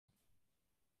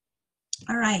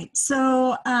All right,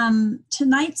 so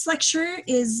tonight's lecture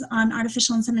is on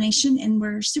artificial insemination, and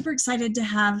we're super excited to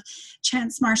have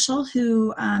Chance Marshall,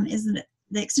 who is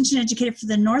the extension educator for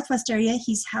the Northwest area.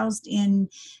 He's housed in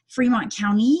Fremont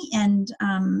County, and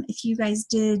if you guys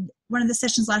did one of the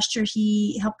sessions last year,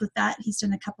 he helped with that. He's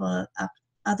done a couple of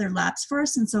other labs for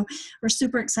us, and so we're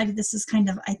super excited. This is kind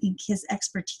of, I think, his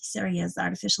expertise area is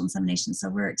artificial insemination, so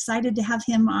we're excited to have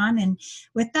him on. And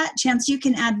with that, Chance, you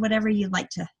can add whatever you'd like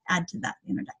to add to that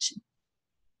introduction.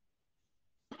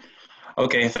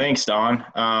 Okay, thanks, Dawn.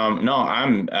 No,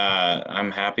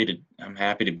 I'm happy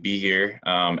to be here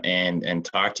and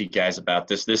talk to you guys about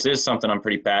this. This is something I'm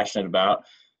pretty passionate about.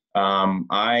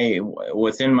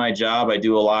 Within my job, I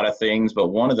do a lot of things, but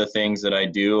one of the things that I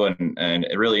do and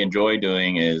really enjoy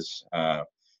doing is I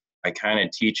kind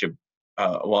of teach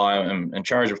I'm in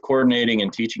charge of coordinating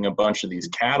and teaching a bunch of these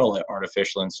cattle at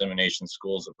artificial insemination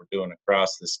schools that we're doing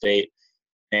across the state.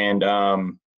 And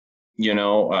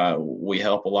we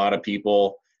help a lot of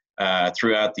people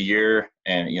throughout the year,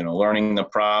 and learning the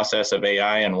process of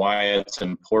AI and why it's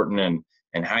important,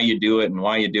 and how you do it and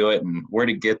why you do it, and where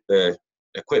to get the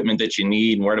equipment that you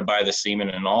need and where to buy the semen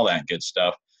and all that good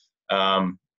stuff.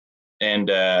 So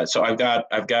I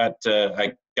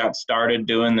got started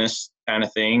doing this kind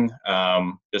of thing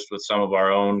just with some of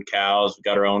our own cows. We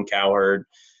got our own cow herd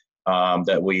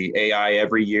that we AI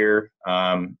every year.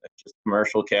 Just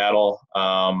commercial cattle,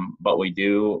 but we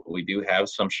do have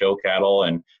some show cattle,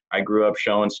 and I grew up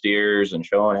showing steers and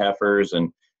showing heifers,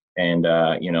 and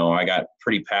I got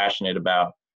pretty passionate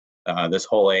about this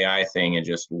whole AI thing, and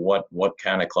just what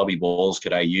kind of clubby bulls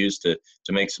could I use to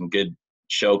make some good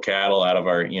show cattle out of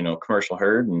our commercial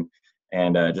herd,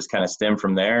 and just kind of stem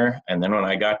from there. And then when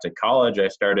I got to college, I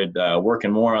started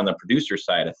working more on the producer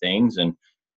side of things,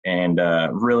 and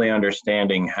really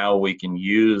understanding how we can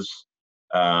use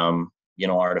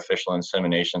artificial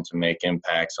insemination to make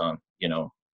impacts on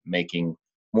making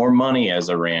more money as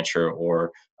a rancher,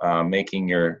 or making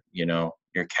your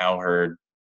cow herd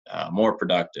more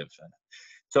productive.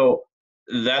 So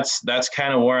that's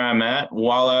kind of where I'm at.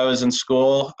 While I was in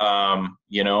school,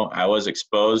 I was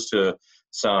exposed to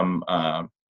some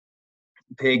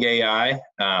pig AI.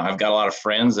 I've got a lot of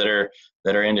friends that are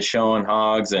into showing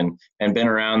hogs and been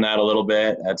around that a little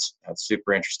bit. That's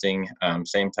super interesting.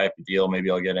 Same type of deal.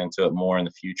 Maybe I'll get into it more in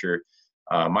the future.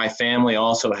 My family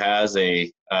also has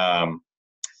they're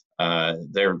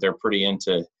pretty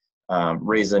into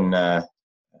raising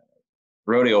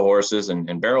rodeo horses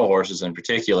and barrel horses in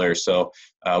particular. So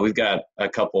we've got a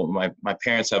couple. My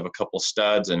parents have a couple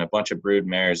studs and a bunch of brood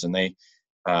mares, and they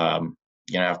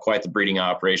have quite the breeding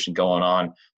operation going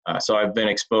on. So I've been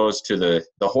exposed to the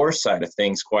horse side of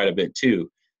things quite a bit too.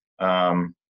 But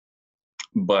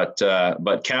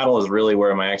cattle is really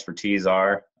where my expertise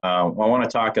are. I want to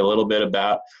talk a little bit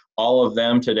about all of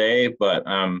them today, but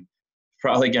I'm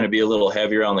probably going to be a little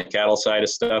heavier on the cattle side of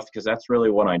stuff because that's really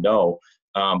what I know.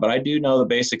 But I do know the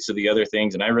basics of the other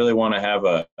things, and I really want to have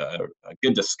a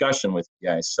good discussion with you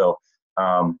guys. So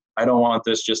I don't want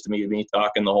this just to be me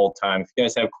talking the whole time. If you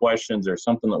guys have questions or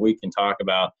something that we can talk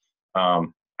about,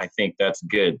 I think that's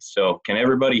good. So can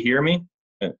everybody hear me?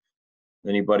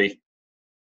 Anybody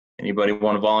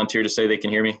want to volunteer to say they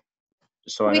can hear me?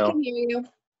 Just so I know. We can hear you.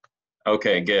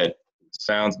 Okay, good.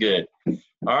 Sounds good.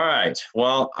 All right.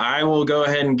 Well, I will go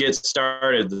ahead and get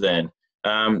started then.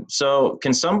 So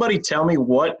can somebody tell me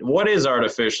what is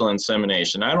artificial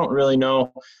insemination? I don't really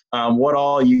know what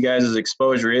all you guys'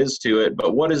 exposure is to it,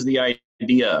 but what is the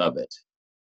idea of it?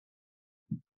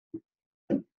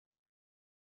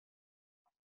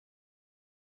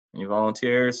 Any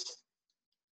volunteers?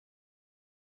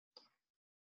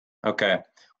 Okay.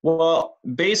 Well,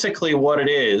 basically what it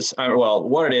is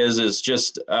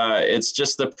just it's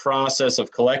just the process of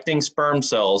collecting sperm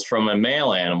cells from a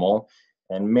male animal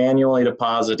and manually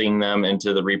depositing them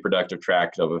into the reproductive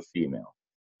tract of a female.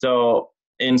 So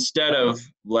instead of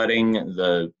letting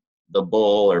the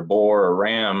bull or boar or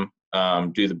ram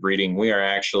do the breeding, we're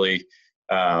actually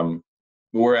going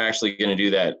to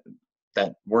do that.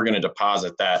 We're going to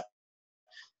deposit that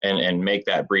and make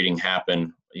that breeding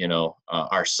happen,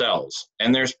 ourselves.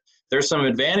 And there's some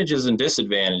advantages and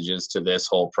disadvantages to this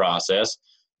whole process,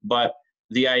 but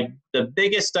the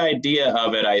biggest idea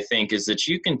of it, I think, is that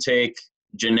you can take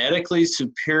genetically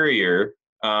superior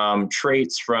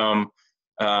traits from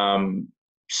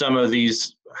some of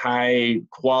these high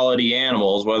quality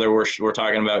animals, whether we're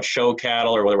talking about show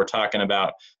cattle or whether we're talking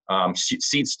about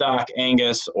seed stock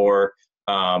Angus, or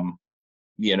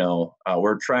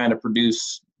we're trying to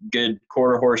produce good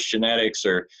quarter horse genetics,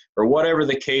 or whatever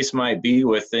the case might be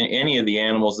with any of the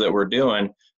animals that we're doing.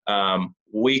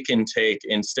 We can take,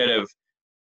 instead of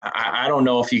I don't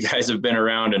know if you guys have been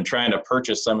around and trying to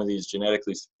purchase some of these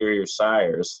genetically superior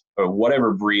sires or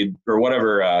whatever breed or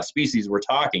whatever species we're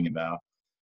talking about,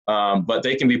 but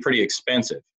they can be pretty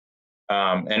expensive.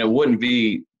 And it wouldn't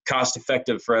be cost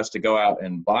effective for us to go out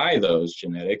and buy those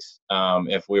genetics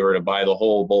if we were to buy the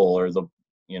whole bull or the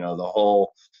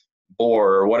whole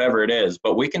boar or whatever it is.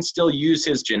 But we can still use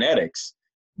his genetics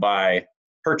by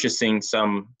purchasing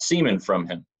some semen from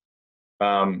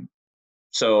him.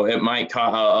 So it might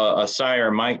a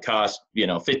sire might cost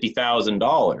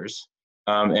 $50,000,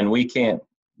 and we can't,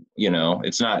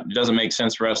 it doesn't make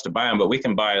sense for us to buy them, but we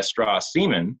can buy a straw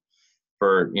semen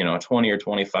for 20 or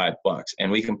 25 bucks, and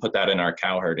we can put that in our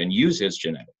cow herd and use his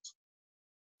genetics.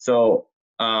 So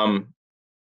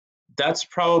that's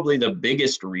probably the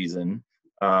biggest reason,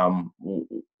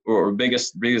 or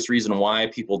biggest reason why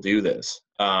people do this,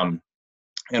 and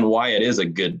why it is a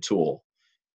good tool.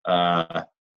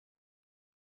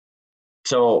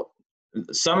 So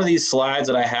some of these slides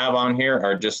that I have on here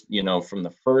are just, from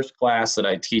the first class that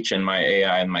I teach in my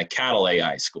AI and my cattle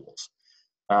AI schools.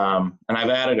 And I've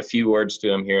added a few words to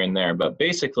them here and there, but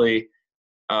basically,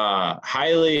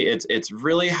 it's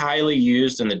really highly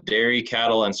used in the dairy,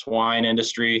 cattle, and swine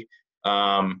industry.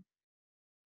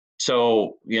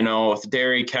 So, with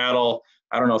dairy cattle,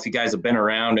 I don't know if you guys have been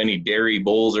around any dairy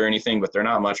bulls or anything, but they're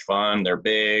not much fun. They're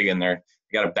big and they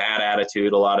got a bad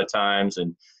attitude a lot of times.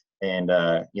 And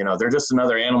they're just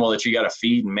another animal that you got to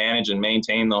feed and manage and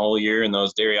maintain the whole year. And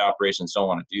those dairy operations don't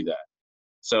want to do that.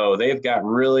 So they've got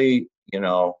really, they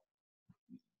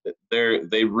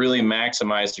really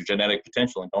maximize their genetic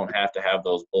potential and don't have to have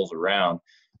those bulls around.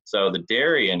 So the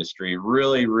dairy industry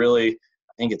really,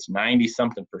 I think it's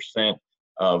 90-something%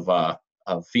 of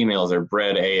females are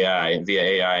bred via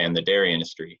AI in the dairy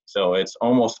industry. So it's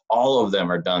almost all of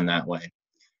them are done that way.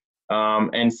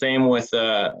 And same with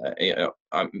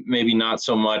maybe not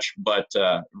so much, but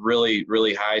really,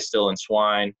 really high still in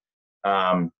swine.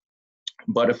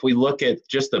 But if we look at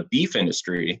just the beef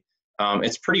industry,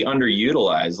 it's pretty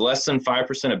underutilized. Less than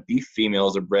 5% of beef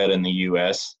females are bred in the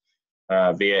U.S.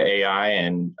 Via AI,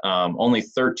 and only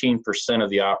 13%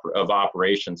 of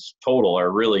operations total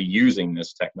are really using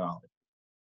this technology.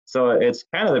 So it's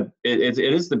kind of it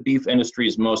is the beef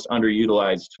industry's most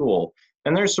underutilized tool,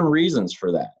 and there's some reasons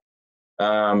for that.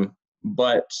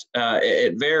 But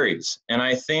it varies, and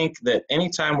I think that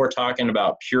anytime we're talking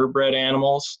about purebred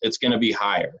animals, it's going to be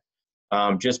higher,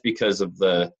 just because of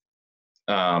the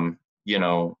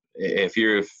if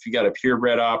you got a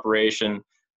purebred operation,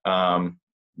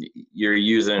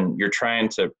 you're trying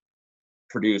to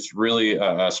produce really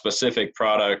a specific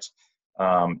product,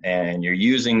 and you're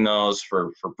using those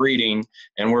for breeding,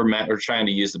 and we're trying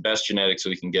to use the best genetics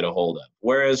we can get a hold of.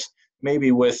 Whereas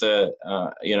maybe with an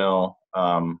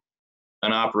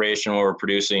operation where we're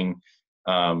producing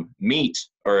meat,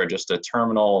 or just a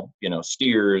terminal,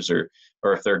 steers, or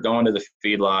if they're going to the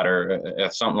feedlot, or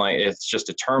if something like it's just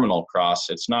a terminal cross,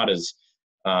 it's not as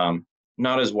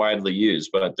widely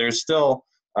used, but there's still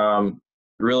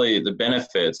really the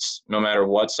benefits no matter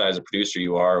what size of producer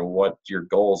you are, or what your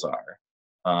goals are.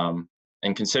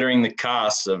 And considering the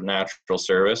costs of natural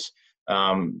service,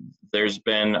 there's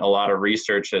been a lot of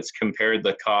research that's compared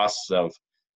the costs of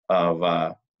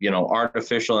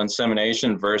artificial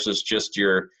insemination versus just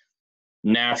your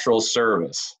natural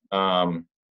service.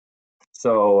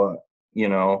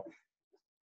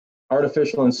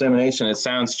 Artificial insemination, it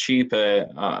sounds cheap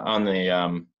on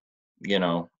the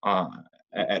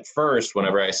at first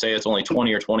whenever I say it's only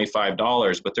 $20 or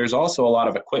 $25, but there's also a lot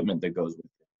of equipment that goes with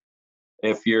it.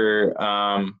 If you're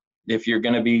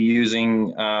going to be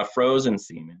using frozen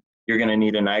semen, you're going to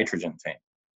need a nitrogen tank.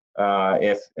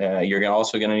 If you're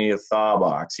also going to need a thaw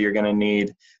box, you're going to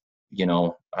need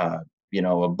a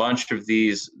bunch of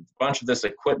this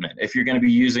equipment. If you're going to be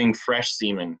using fresh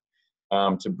semen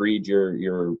to breed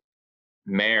your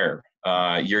mare,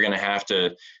 you're going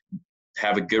to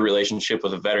have a good relationship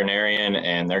with a veterinarian,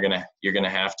 and there's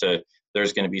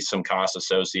going to be some costs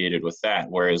associated with that.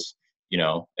 Whereas,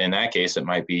 in that case, it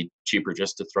might be cheaper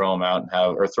just to throw her out and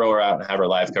have her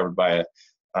live covered by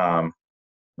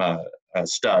a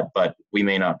stud, but we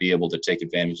may not be able to take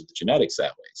advantage of the genetics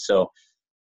that way. So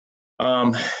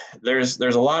there's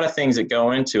a lot of things that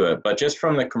go into it, but just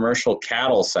from the commercial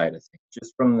cattle side of things,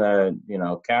 just from the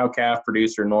cow calf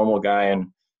producer, normal guy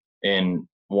in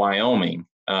Wyoming,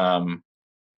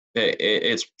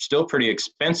 it's still pretty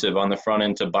expensive on the front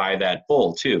end to buy that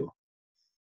bull too.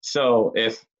 So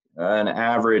if an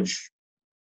average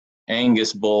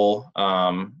Angus bull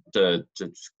to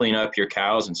clean up your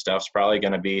cows and stuff is probably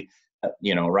going to be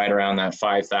right around that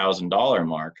 $5,000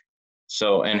 mark.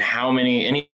 So, and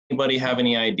any anybody have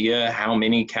any idea how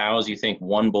many cows you think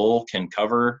one bull can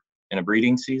cover in a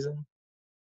breeding season?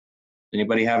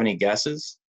 Anybody have any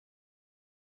guesses?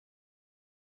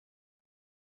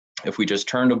 If we just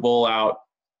turned a bull out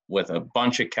with a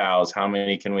bunch of cows, how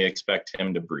many can we expect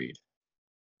him to breed?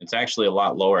 It's actually a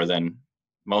lot lower than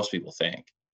most people think.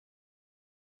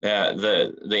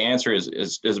 The answer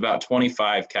is about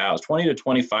 25 cows, 20 to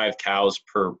 25 cows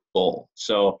per bull.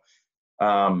 So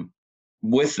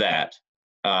with that,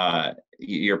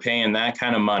 you're paying that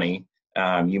kind of money.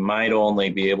 You might only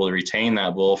be able to retain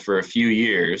that bull for a few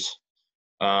years,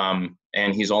 and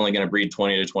he's only going to breed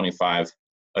 20 to 25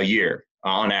 a year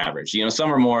on average. You know,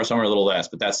 some are more, some are a little less,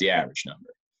 but that's the average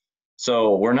number.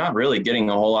 So we're not really getting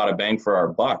a whole lot of bang for our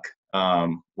buck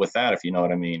with that, if you know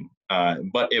what I mean.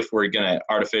 But if we're going to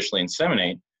artificially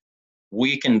inseminate,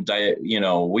 we can,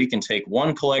 we can take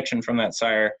one collection from that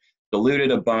sire, dilute it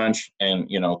a bunch, and,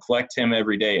 collect him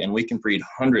every day, and we can breed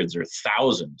hundreds or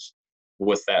thousands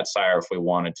with that sire if we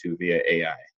wanted to via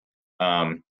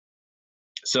AI.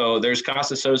 So there's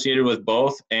costs associated with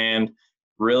both, and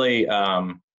really,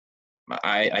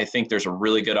 I think there's a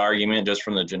really good argument just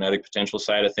from the genetic potential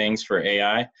side of things for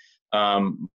AI,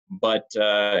 but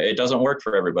it doesn't work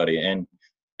for everybody,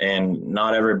 and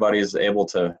not everybody's able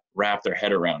to wrap their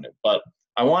head around it. But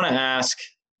I want to ask,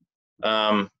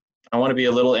 I want to be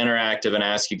a little interactive and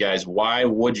ask you guys, why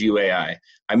would you AI?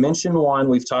 I mentioned one,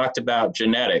 we've talked about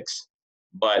genetics,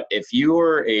 but if you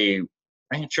were a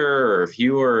rancher or if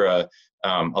you were a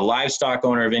livestock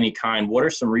owner of any kind, what are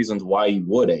some reasons why you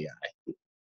would AI?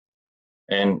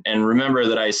 And remember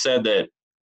that I said that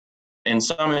in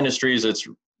some industries it's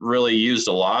really used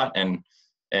a lot,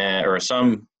 or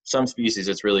some species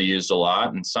it's really used a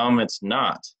lot, and some it's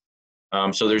not.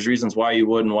 So there's reasons why you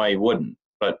would and why you wouldn't.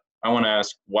 But I want to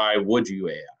ask, why would you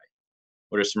AI?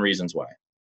 What are some reasons why?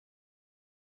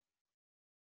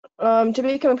 To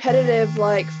be competitive,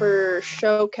 like for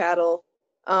show cattle,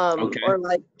 Okay. or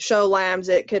like show lambs,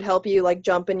 it could help you like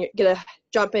get a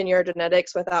jump in your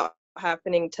genetics without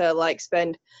having to like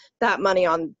spend that money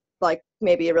on like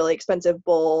maybe a really expensive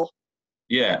bull.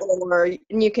 Yeah. Or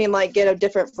you can like get a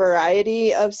different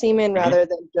variety of semen rather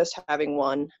than just having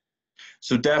one.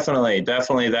 So definitely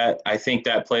that, I think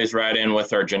that plays right in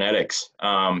with our genetics.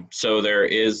 So there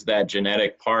is that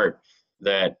genetic part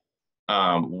that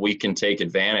we can take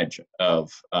advantage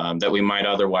of that we might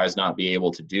otherwise not be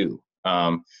able to do.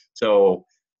 So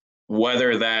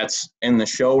whether that's in the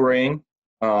show ring,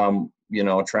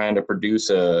 trying to produce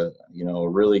a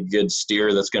really good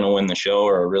steer that's going to win the show,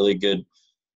 or a really good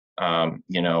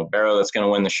barrow that's going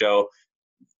to win the show,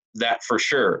 that for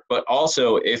sure. But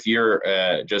also if you're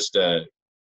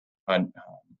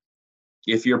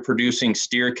if you're producing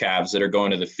steer calves that are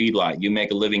going to the feedlot, you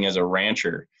make a living as a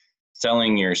rancher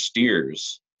selling your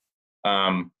steers,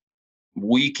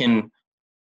 we can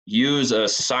use a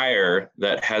sire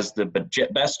that has the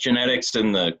best genetics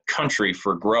in the country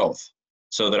for growth,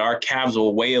 so that our calves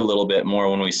will weigh a little bit more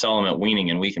when we sell them at weaning,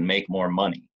 and we can make more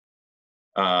money.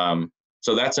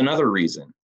 So that's another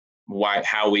reason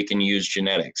how we can use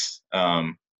genetics.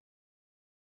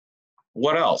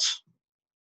 What else?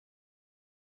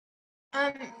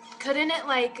 Couldn't it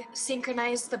like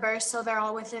synchronize the birth so they're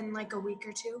all within like a week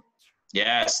or two?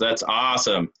 Yes, that's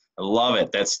awesome. I love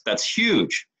it. That's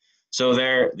huge. So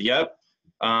there's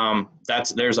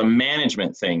a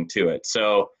management thing to it.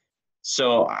 So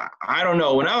I don't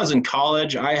know. When I was in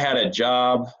college, I had a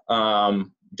job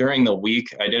during the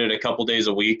week. I did it a couple days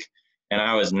a week, and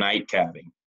I was night calving.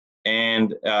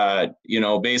 And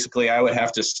basically, I would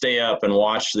have to stay up and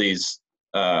watch these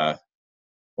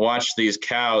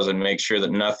cows and make sure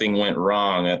that nothing went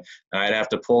wrong. I'd have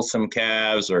to pull some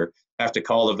calves, or have to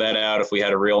call the vet out if we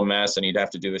had a real mess, and he'd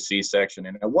have to do a C-section.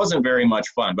 And it wasn't very much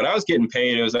fun, but I was getting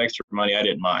paid. It was extra money. I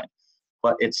didn't mind.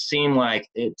 But it seemed like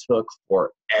it took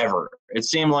forever. It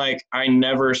seemed like I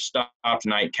never stopped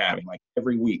night calving, like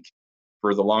every week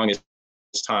for the longest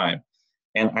time.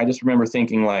 And I just remember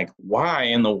thinking, like, why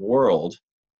in the world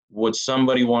would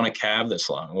somebody want to calve this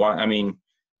long? Why? I mean,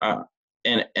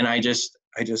 and I just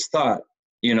thought,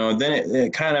 then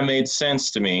it kind of made sense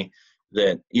to me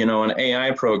that, an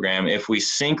AI program, if we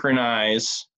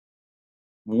synchronize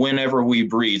whenever we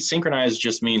breed, synchronize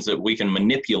just means that we can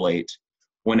manipulate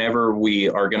whenever we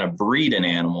are going to breed an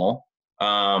animal.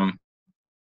 And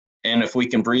if we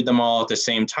can breed them all at the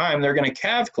same time, they're going to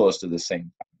calve close to the same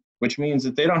time, which means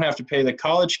that they don't have to pay the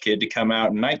college kid to come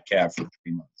out and night calve for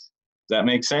 3 months. Does that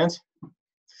make sense?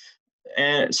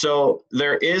 And so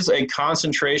there is a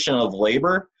concentration of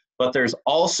labor, but there's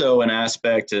also an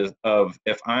aspect of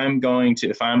if I'm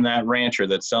that rancher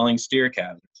that's selling steer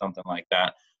calves or something like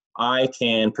that, I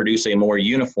can produce a more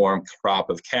uniform crop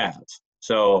of calves.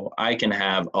 So I can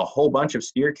have a whole bunch of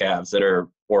steer calves that are,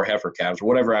 or heifer calves,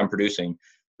 whatever I'm producing,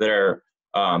 that are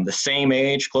the same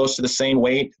age, close to the same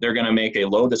weight. They're going to make a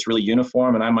load that's really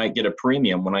uniform, and I might get a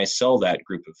premium when I sell that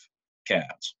group of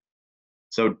calves.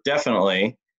 So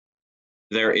definitely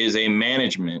there is a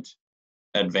management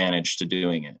advantage to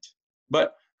doing it.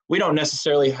 But we don't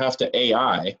necessarily have to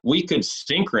AI. We could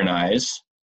synchronize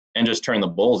and just turn the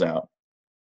bulls out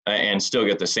and still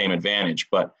get the same advantage.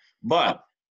 But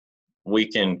we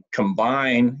can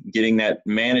combine getting that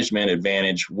management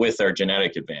advantage with our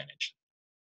genetic advantage.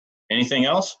 Anything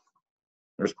else?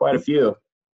 There's quite a few.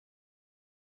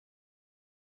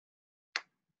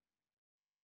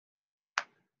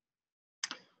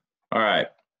 All right.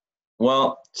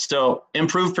 Well, so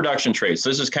improved production traits.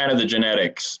 This is kind of the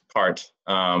genetics part.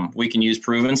 We can use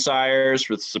proven sires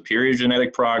with superior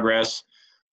genetic progress.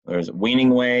 There's weaning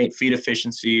weight, feed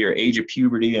efficiency, or age of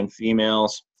puberty in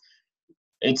females.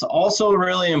 It's also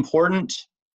really important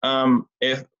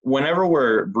if whenever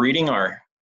we're breeding our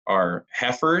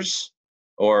heifers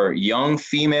or young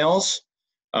females,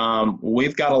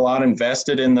 we've got a lot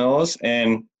invested in those,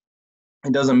 and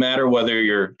it doesn't matter whether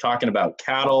you're talking about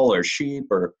cattle or sheep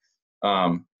or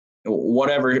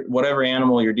whatever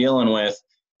animal you're dealing with.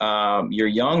 Your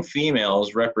young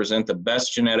females represent the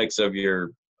best genetics of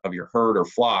your herd or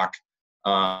flock,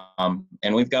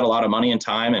 and we've got a lot of money and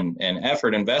time and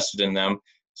effort invested in them.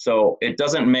 So it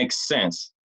doesn't make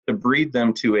sense to breed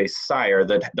them to a sire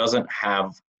that doesn't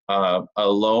have a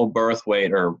low birth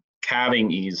weight or calving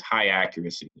ease, high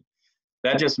accuracy.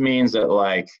 That just means that,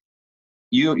 like,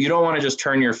 you don't want to just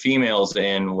turn your females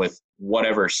in with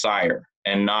whatever sire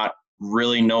and not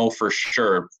really know for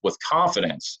sure with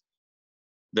confidence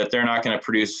that they're not going to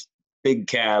produce big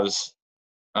calves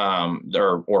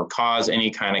or cause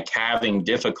any kind of calving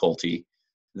difficulty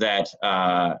that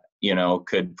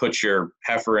could put your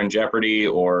heifer in jeopardy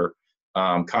or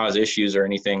cause issues or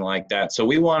anything like that. So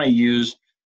we want to use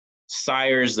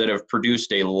sires that have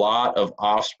produced a lot of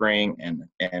offspring,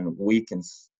 and we can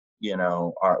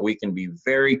we can be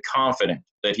very confident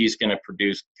that he's going to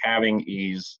produce calving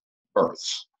ease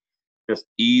births, just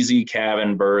easy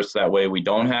calving births. That way we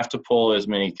don't have to pull as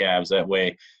many calves. That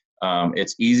way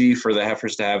it's easy for the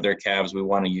heifers to have their calves. We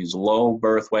want to use low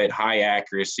birth weight, high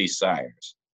accuracy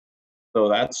sires. So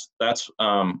that's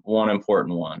one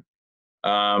important one.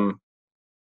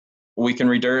 We can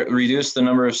reduce the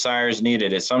number of sires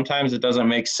needed. Sometimes it doesn't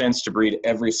make sense to breed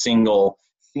every single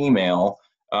female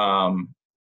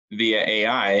via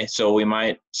AI, so we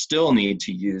might still need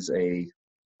to use a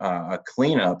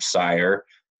cleanup sire,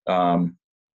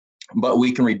 but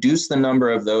we can reduce the number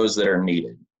of those that are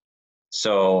needed.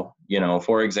 So,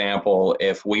 for example,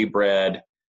 if we bred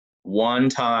one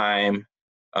time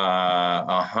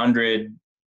 100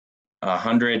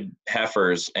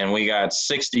 heifers and we got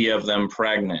 60 of them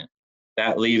pregnant,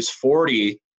 that leaves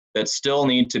 40 that still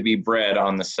need to be bred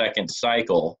on the second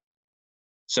cycle.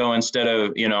 So instead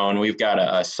of, and we've got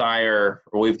a sire,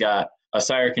 or a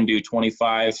sire can do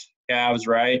 25 calves,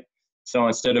 right? So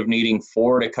instead of needing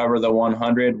 4 to cover the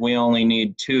 100, we only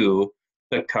need 2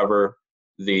 to cover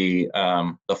the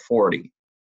 40.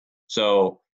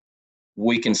 So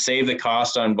we can save the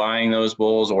cost on buying those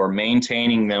bulls or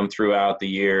maintaining them throughout the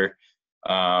year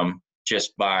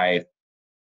just by,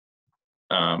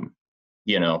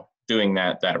 doing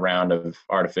that round of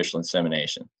artificial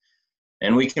insemination.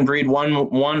 And we can breed one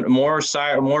more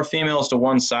females to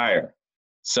one sire.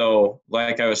 So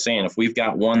like I was saying, if we've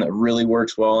got one that really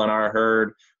works well in our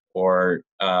herd, or,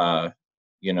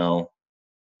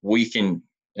 we can,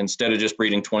 instead of just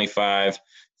breeding 25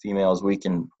 females, we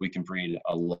can breed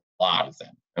a lot of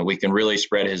them. And we can really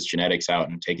spread his genetics out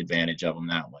and take advantage of them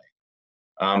that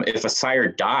way. If a sire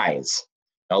dies,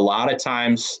 a lot of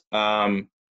times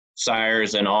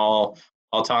sires, and I'll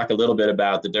talk a little bit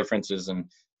about the differences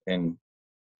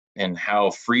and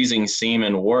how freezing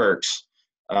semen works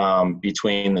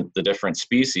between the different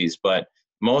species. But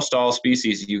most all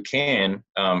species you can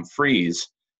freeze,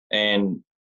 and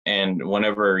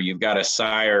whenever you've got a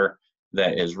sire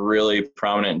that is really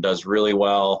prominent and does really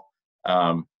well,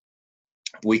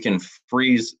 we can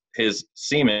freeze his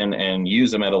semen and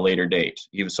use them at a later date.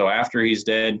 So after he's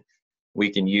dead,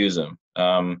 we can use them.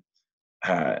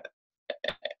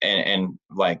 And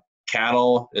like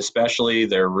cattle especially,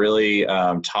 they're really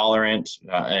tolerant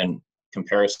in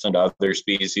comparison to other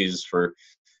species for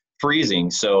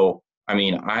freezing. So I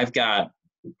mean, I've got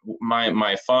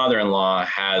my father-in-law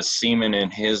has semen in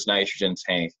his nitrogen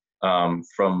tank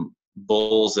from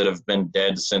bulls that have been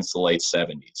dead since the late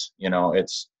 70s.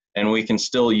 And we can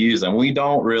still use them. We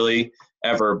don't really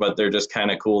ever, but they're just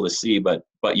kind of cool to see. But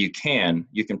you can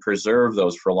preserve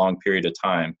those for a long period of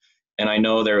time. And I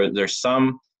know there's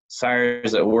some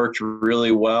sires that worked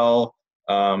really well.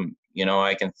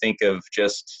 I can think of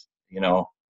just,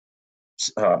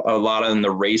 a lot in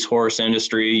the racehorse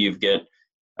industry. You get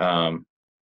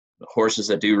horses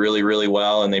that do really, really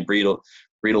well, and they breed a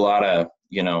lot of,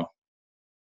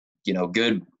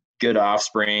 good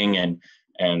offspring,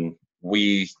 and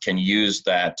we can use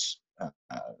those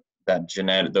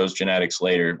genetics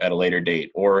later at a later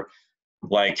date. Or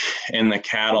like in the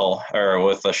cattle, or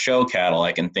with the show cattle,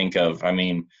 I can think of,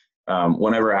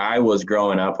 whenever I was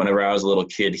growing up, whenever I was a little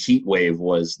kid, heat wave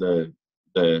was the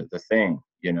thing,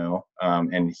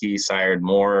 and he sired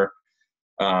more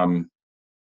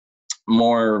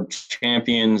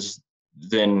champions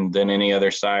than any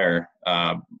other sire,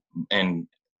 and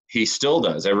he still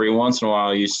does. Every once in a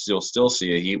while, you still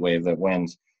see a heat wave that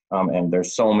wins, and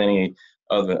there's so many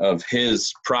of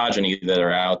his progeny that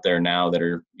are out there now that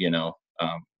are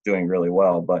doing really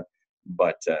well. But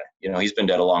he's been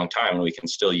dead a long time, and we can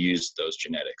still use those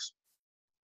genetics.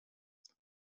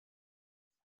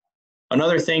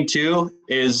 Another thing too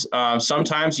is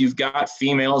sometimes you've got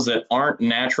females that aren't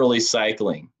naturally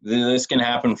cycling. This can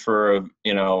happen for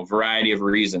a variety of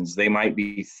reasons. They might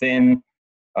be thin,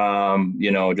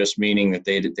 just meaning that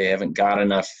they haven't got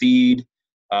enough feed,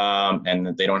 and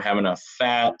that they don't have enough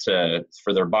fat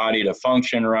for their body to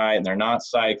function right, and they're not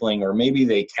cycling. Or maybe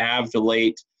they calved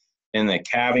late in the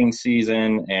calving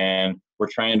season, and we're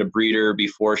trying to breed her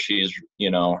before she's,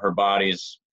 her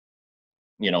body's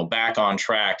back on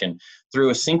track. And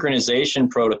through a synchronization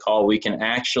protocol, we can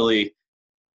actually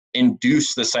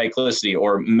induce the cyclicity,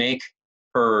 or make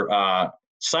her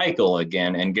cycle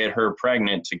again and get her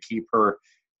pregnant to keep her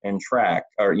in track,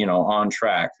 or on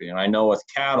track. I know with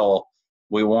cattle,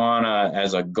 we want to,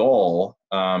 as a goal,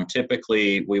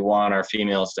 typically we want our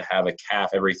females to have a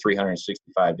calf every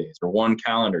 365 days, or 1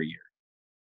 calendar year.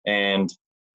 And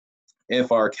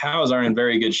if our cows aren't in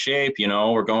very good shape,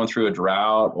 we're going through a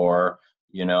drought, or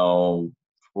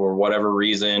for whatever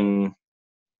reason,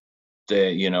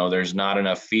 there's not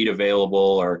enough feed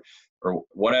available, or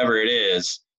whatever it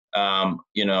is,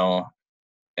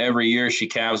 every year she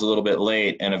calves a little bit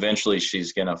late, and eventually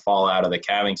she's going to fall out of the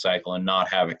calving cycle and not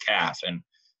have a calf. And,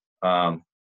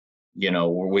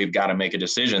 we've got to make a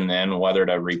decision then whether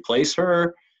to replace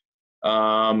her,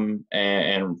 and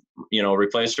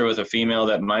replace her with a female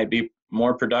that might be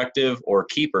more productive, or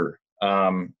keep her,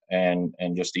 and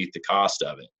just eat the cost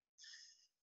of it.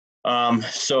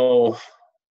 So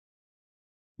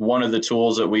one of the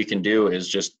tools that we can do is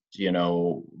just,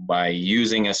 by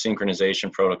using a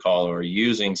synchronization protocol, or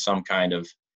using some kind of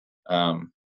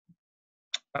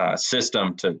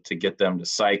system to get them to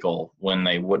cycle when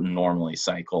they wouldn't normally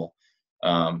cycle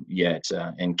yet,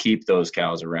 and keep those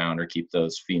cows around, or keep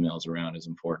those females around, is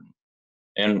important.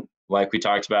 And like we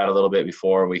talked about a little bit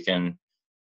before, we can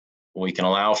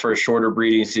allow for a shorter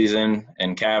breeding season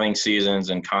and calving seasons,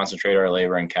 and concentrate our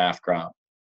labor and calf crop.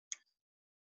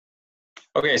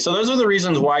 Okay, so those are the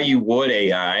reasons why you would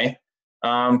AI.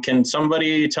 Can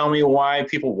somebody tell me why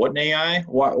people wouldn't AI?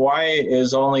 Why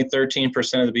is only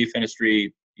 13% of the beef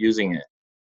industry using it?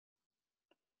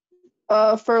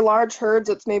 For large herds,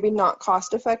 it's maybe not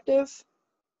cost effective.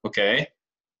 Okay.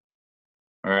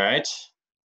 All right.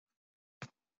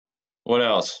 What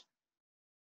else?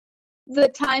 The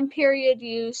time period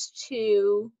used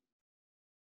to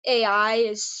AI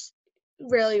is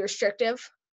really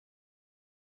restrictive.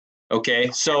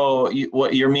 Okay, so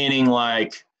what you're meaning,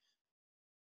 like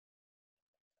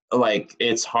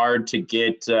it's hard to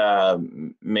get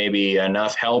maybe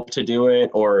enough help to do it,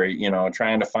 or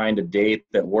trying to find a date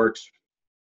that works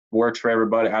for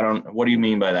everybody. What do you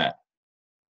mean by that?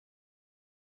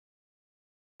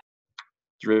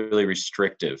 It's really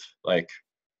restrictive. Like,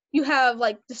 you have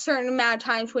like a certain amount of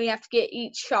times when you have to get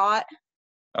each shot.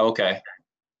 Okay.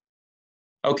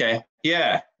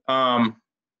 Yeah.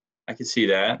 I can see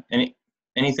that.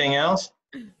 Anything else?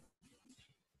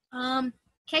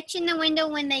 Catching the window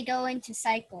when they go into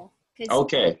cycle.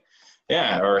 Okay.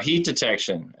 Yeah, or heat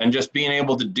detection, and just being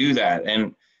able to do that.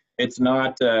 And it's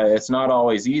not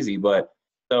always easy, but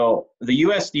so the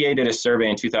USDA did a survey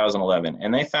in 2011,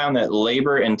 and they found that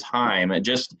labor and time,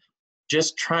 just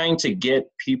trying to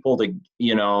get people to,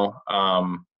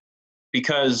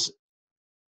 because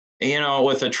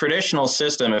with a traditional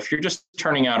system, if you're just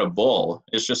turning out a bull,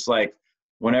 it's just like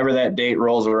whenever that date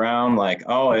rolls around, like,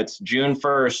 oh, it's June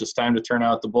 1st, it's time to turn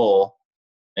out the bull,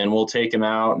 and we'll take him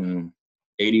out in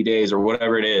 80 days or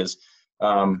whatever it is.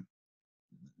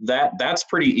 That's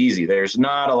pretty easy. There's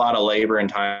not a lot of labor and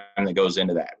time that goes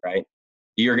into that, right?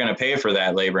 you're going to pay for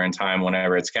that labor and time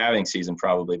whenever it's calving season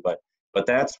probably, but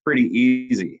that's pretty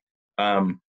easy.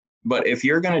 But if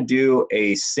you're going to do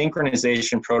a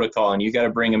synchronization protocol and you got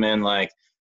to bring them in like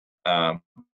the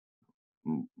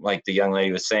young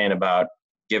lady was saying about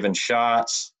giving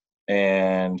shots,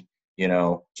 and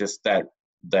just that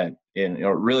it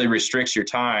really restricts your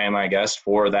time, I guess,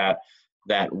 for that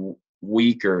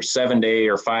week or 7-day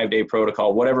or 5-day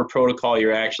protocol, whatever protocol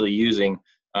you're actually using.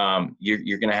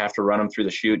 You're going to have to run them through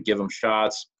the chute, give them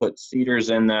shots, put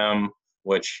seeders in them,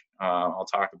 which I'll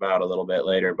talk about a little bit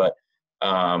later, but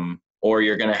or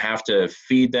you're going to have to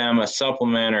feed them a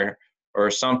supplement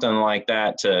or something like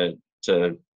that to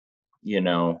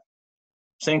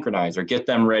synchronize or get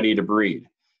them ready to breed.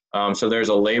 So there's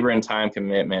a labor and time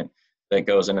commitment that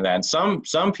goes into that. And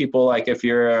some people, like if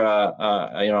you're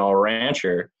a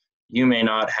rancher, you may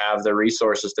not have the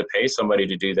resources to pay somebody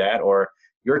to do that, or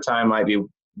your time might be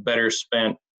better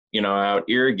spent out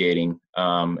irrigating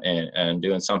and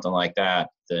doing something like that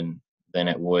than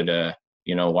it would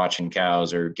watching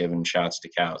cows or giving shots to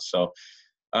cows. So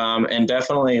and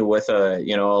definitely with a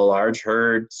large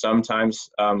herd, sometimes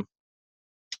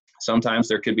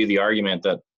there could be the argument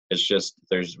that it's just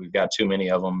we've got too many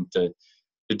of them to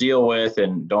deal with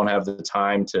and don't have the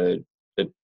time to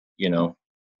get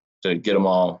them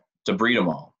all, to breed them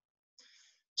all.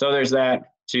 So there's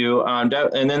that too.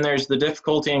 And then there's the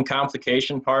difficulty and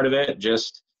complication part of it.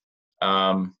 Just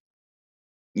you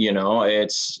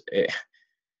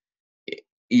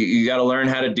got to learn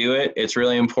how to do it. It's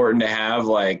really important to have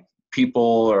like people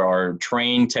or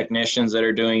trained technicians that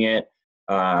are doing it,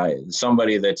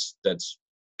 somebody that's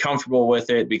comfortable with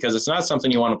it, because it's not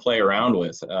something you want to play around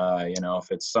with.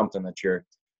 If it's something that you're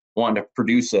wanting to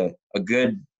produce a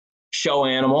good show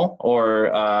animal,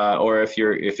 or if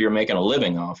you're making a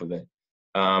living off of it,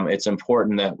 it's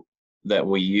important that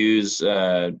we use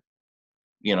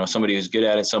somebody who's good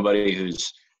at it, somebody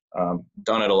who's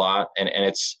done it a lot, and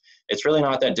it's really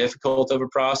not that difficult of a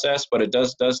process, but it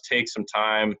does take some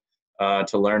time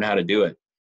to learn how to do it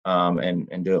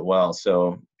and do it well.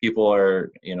 So people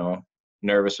are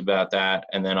nervous about that,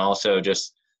 and then also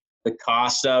just the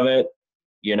cost of it.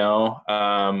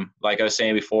 Like I was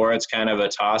saying before, it's kind of a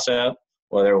toss-up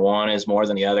whether one is more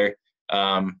than the other.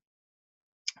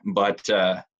 But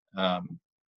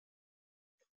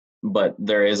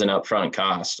there is an upfront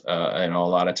cost, a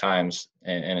lot of times,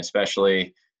 and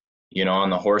especially, on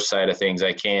the horse side of things,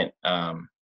 I can't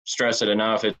stress it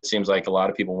enough. It seems like a lot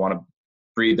of people want to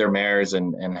breed their mares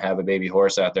and have a baby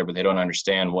horse out there, but they don't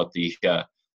understand what the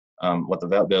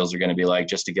vet bills are going to be like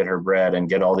just to get her bred and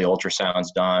get all the ultrasounds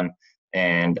done.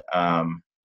 And,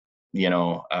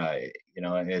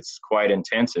 it's quite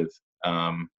intensive.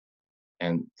 And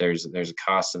there's a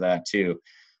cost to that too.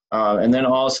 And then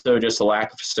also just the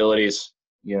lack of facilities.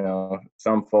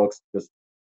 Some folks just,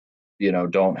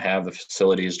 don't have the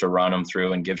facilities to run them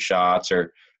through and give shots,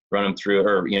 or run them through,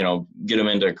 or, get them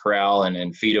into a corral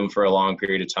and feed them for a long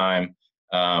period of time.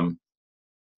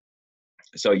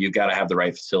 So you've got to have the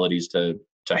right facilities to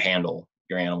handle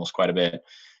your animals quite a bit.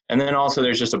 And then also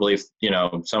there's just a belief,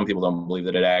 some people don't believe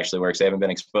that it actually works. They haven't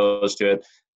been exposed to it.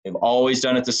 They've always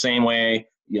done it the same way.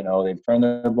 They've turned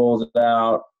their bulls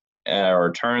out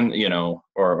or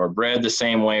bred the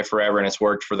same way forever, and it's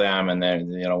worked for them, and they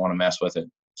don't want to mess with it.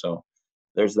 So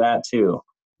there's that too.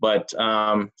 But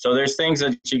so there's things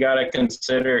that you got to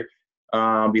consider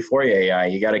before you AI.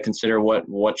 You got to consider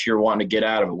what you're wanting to get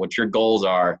out of it, what your goals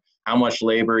are, how much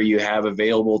labor you have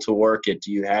available to work it.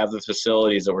 Do you have the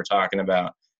facilities that we're talking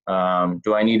about?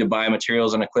 Do I need to buy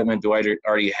materials and equipment? Do I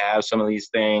already have some of these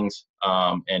things?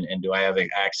 And do I have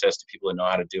access to people that know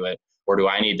how to do it? Or do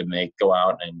I need to go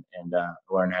out and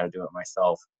learn how to do it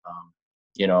myself?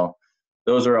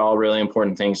 Those are all really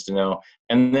important things to know.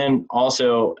 And then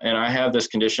also, and I have this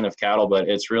condition of cattle, but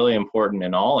it's really important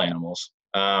in all animals.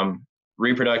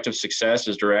 Reproductive success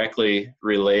is directly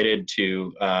related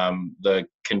to the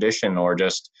condition, or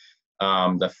just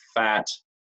the fat,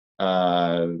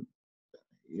 the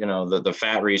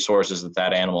fat resources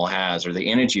that animal has, or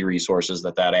the energy resources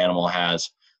that animal has.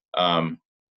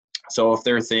 So if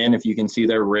they're thin, if you can see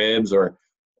their ribs or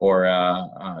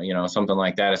something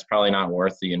like that, it's probably not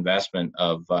worth the investment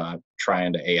of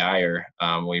trying to AI her.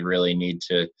 We really need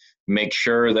to make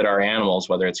sure that our animals,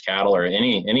 whether it's cattle or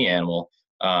any animal,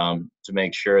 to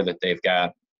make sure that they've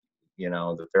got,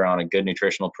 that they're on a good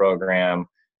nutritional program,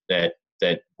 that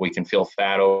we can feel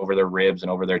fat over their ribs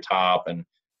and over their top, and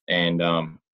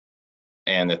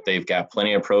that they've got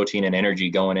plenty of protein and energy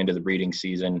going into the breeding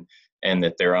season, and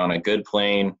that they're on a good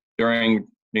plane during,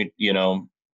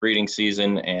 breeding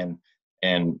season and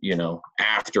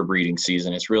after breeding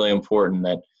season. It's really important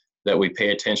that we pay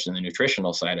attention to the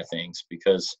nutritional side of things,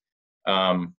 because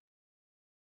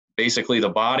basically the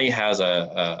body has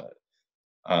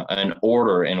an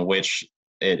order in which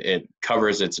it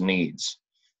covers its needs,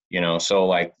 so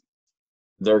like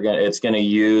it's going to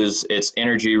use its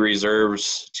energy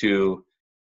reserves to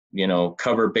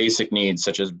cover basic needs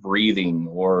such as breathing,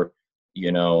 or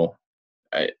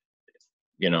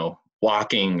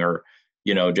walking, or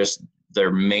just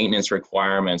their maintenance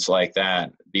requirements like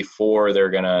that, before they're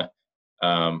going to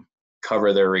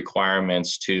cover their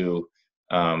requirements to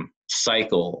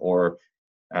cycle, or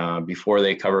before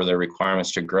they cover their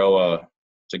requirements to grow a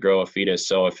fetus.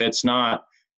 So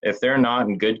if they're not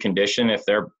in good condition, if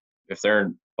their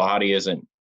body isn't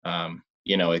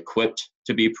equipped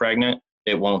to be pregnant,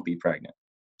 it won't be pregnant.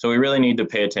 So we really need to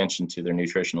pay attention to their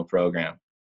nutritional program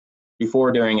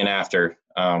before, during, and after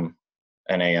an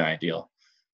AI deal.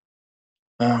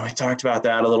 I talked about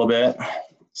that a little bit.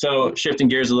 So shifting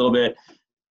gears a little bit,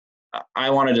 I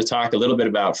wanted to talk a little bit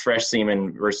about fresh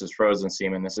semen versus frozen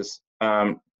semen. This is,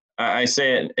 I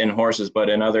say it in horses, but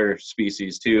in other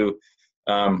species too.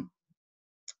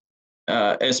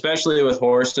 Especially with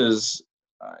horses,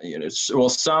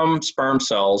 some sperm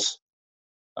cells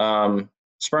are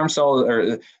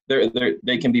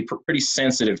they can be pretty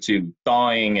sensitive to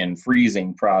thawing and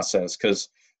freezing process, because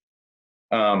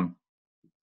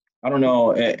I don't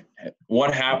know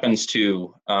what happens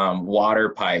to water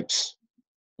pipes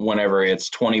whenever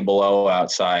it's 20 below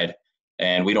outside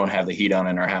and we don't have the heat on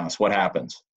in our house. What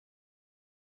happens?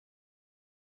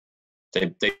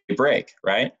 They break,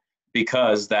 right?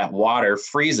 Because that water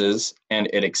freezes and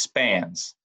it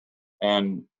expands.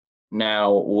 And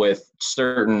now with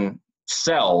certain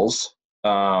cells,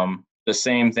 the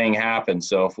same thing happens.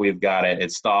 So if we've got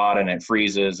it's thawed and it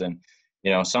freezes, and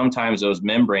sometimes those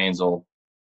membranes will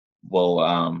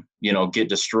get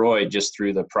destroyed just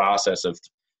through the process of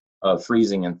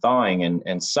freezing and thawing.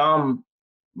 And some,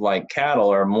 like cattle,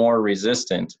 are more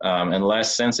resistant and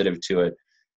less sensitive to it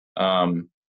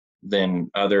than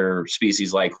other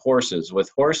species like horses. With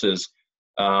horses,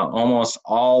 almost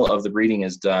all of the breeding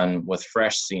is done with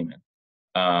fresh semen.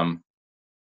 And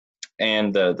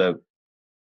the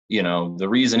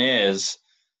reason is,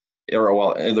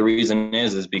 the reason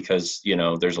is because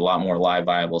there's a lot more live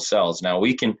viable cells. Now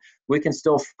we can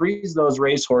still freeze those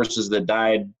race horses that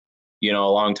died a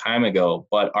long time ago,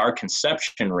 but our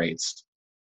conception rates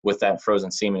with that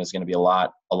frozen semen is going to be a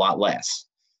lot less.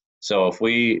 So if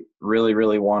we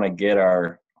really want to get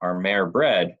our mare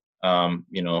bred,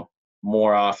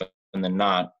 more often than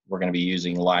not, we're going to be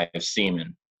using live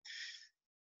semen.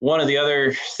 One of the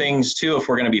other things too, if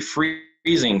we're going to be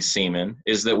freezing semen,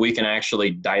 is that we can actually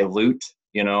dilute,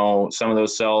 some of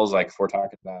those cells. Like if we're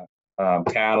talking about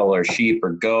cattle or sheep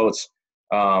or goats,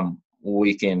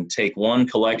 we can take one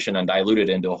collection and dilute it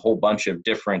into a whole bunch of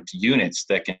different units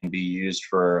that can be used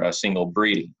for a single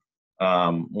breeding.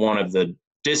 One of the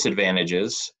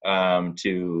disadvantages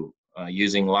to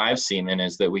using live semen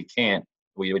is that we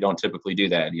don't typically do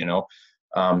that,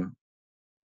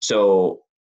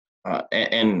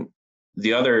 and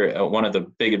the other, one of the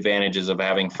big advantages of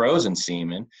having frozen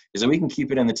semen is that we can keep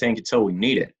it in the tank until we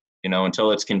need it,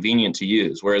 until it's convenient to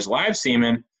use. Whereas live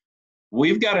semen,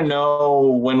 we've got to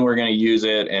know when we're going to use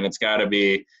it, and it's got to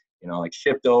be, like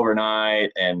shipped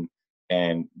overnight and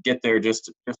get there just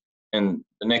in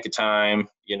the nick of time,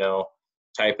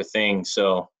 type of thing.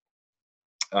 So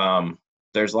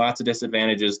there's lots of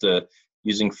disadvantages to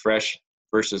using fresh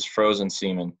versus frozen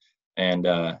semen. And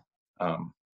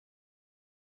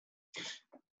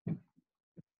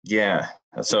yeah,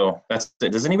 so that's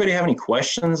it. Does anybody have any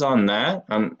questions on that,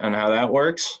 on how that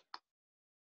works?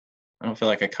 I don't feel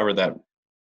like I covered that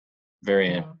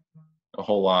a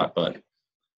whole lot, but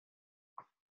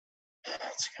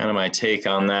it's kind of my take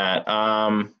on that.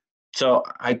 So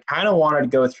I kind of wanted to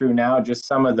go through now just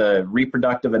some of the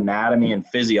reproductive anatomy and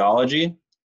physiology.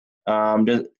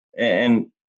 And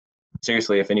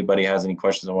seriously, if anybody has any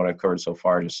questions on what I've covered so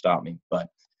far, just stop me. But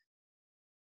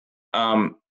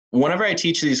whenever I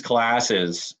teach these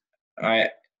classes,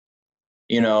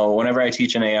 whenever I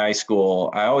teach an AI school,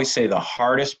 I always say the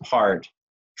hardest part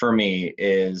for me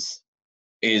is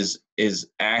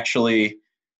actually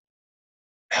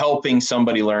helping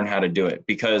somebody learn how to do it.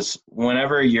 Because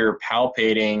whenever you're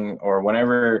palpating, or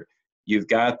whenever you've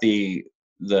got the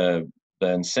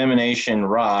insemination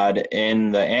rod in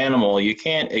the animal, you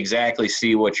can't exactly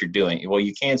see what you're doing. Well,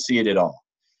 you can't see it at all.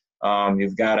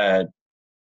 You've got to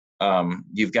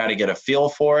get a feel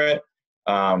for it.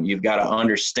 You've got to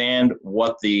understand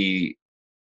what the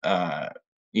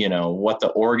what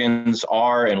the organs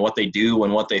are and what they do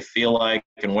and what they feel like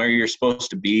and where you're supposed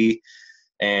to be.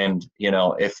 And,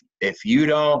 if you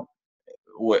don't,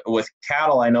 with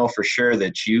cattle, I know for sure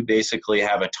that you basically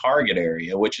have a target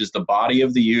area, which is the body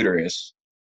of the uterus,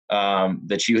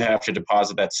 that you have to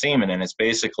deposit that semen, and it's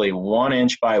basically 1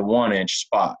 inch by 1 inch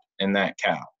spot in that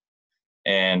cow,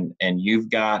 and you've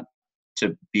got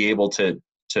to be able to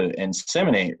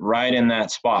inseminate right in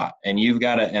that spot, and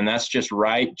and that's just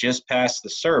past the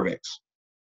cervix.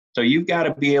 So you've got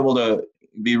to be able to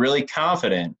be really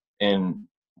confident in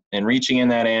reaching in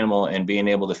that animal and being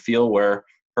able to feel where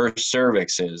her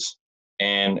cervix is,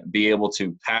 and be able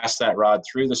to pass that rod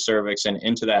through the cervix and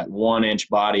into that 1 inch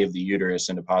body of the uterus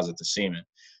and deposit the semen.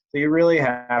 So you really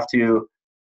have to,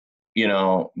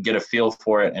 get a feel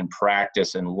for it and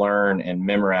practice and learn and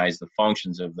memorize the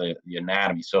functions of the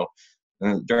anatomy. So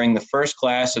during the first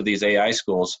class of these AI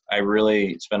schools, I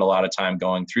really spend a lot of time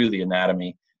going through the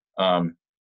anatomy,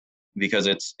 because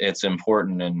it's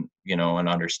important in, in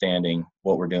understanding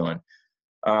what we're doing.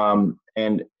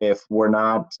 And if we're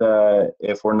not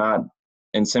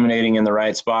inseminating in the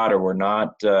right spot, or we're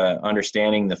not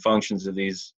understanding the functions of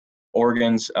these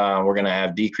organs, we're going to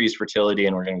have decreased fertility,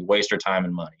 and we're going to waste our time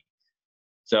and money.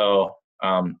 So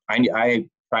I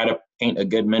try to paint a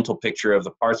good mental picture of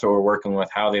the parts that we're working with,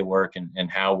 how they work, and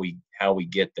how we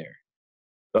get there.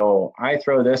 So I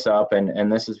throw this up, and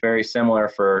this is very similar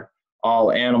for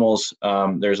all animals.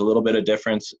 There's a little bit of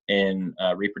difference in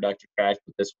reproductive tract,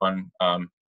 but this one,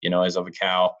 is of a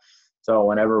cow. So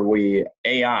whenever we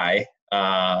AI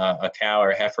a cow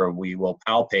or heifer, we will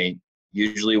palpate,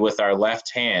 usually with our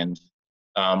left hand,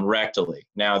 rectally.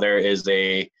 Now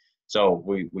so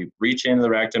we reach into the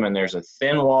rectum, and there's a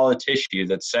thin wall of tissue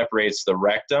that separates the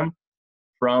rectum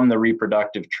from the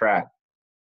reproductive tract.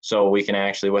 So we can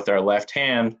actually, with our left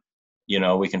hand,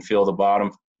 we can feel the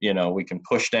bottom, we can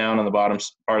push down on the bottom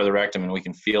part of the rectum, and we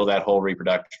can feel that whole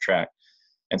reproductive tract.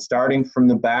 And starting from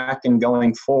the back and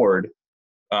going forward,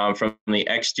 from the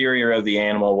exterior of the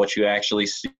animal, what you actually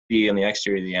see in the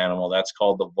exterior of the animal, that's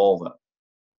called the vulva.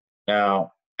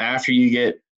 Now, after you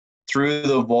get through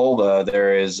the vulva,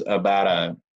 there is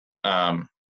about about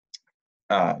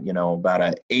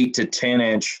a 8 to 10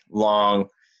 inch long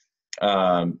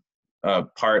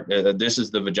part. This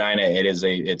is the vagina.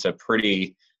 It's a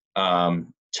pretty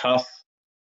tough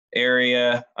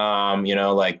area.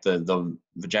 Like the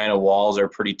vagina walls are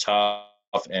pretty tough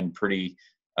and pretty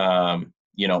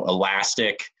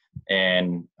elastic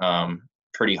and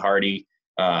pretty hardy.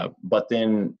 But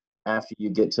then after you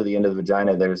get to the end of the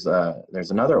vagina, there's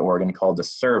another organ called the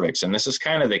cervix, and this is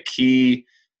kind of the key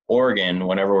organ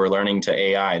whenever we're learning to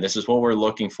AI. This is what we're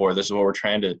looking for. This is what we're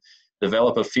trying to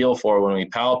develop a feel for when we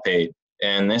palpate.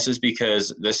 And this is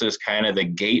because this is kind of the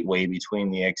gateway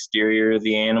between the exterior of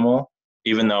the animal,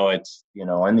 even though it's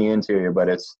in the interior, but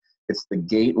it's the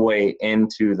gateway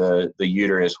into the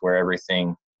uterus where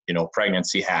everything,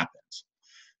 pregnancy happens.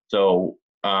 So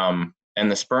and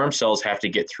the sperm cells have to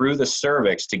get through the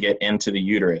cervix to get into the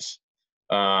uterus.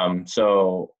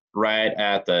 So right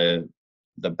at the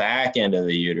back end of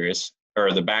the uterus,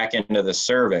 or the back end of the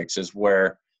cervix, is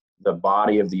where the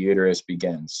body of the uterus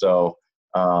begins. So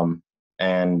so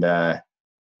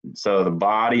the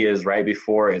body is right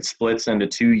before it splits into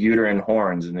 2 uterine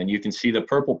horns, and then you can see the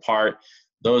purple part.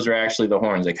 Those are actually the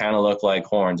horns. They kind of look like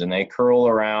horns, and they curl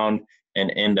around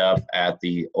and end up at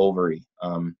the ovary.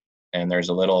 And there's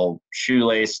a little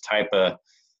shoelace type of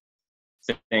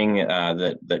thing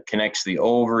that connects the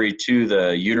ovary to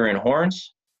the uterine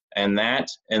horns, and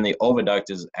the oviduct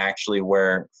is actually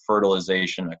where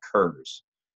fertilization occurs.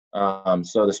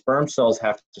 So the sperm cells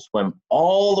have to swim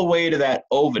all the way to that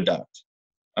oviduct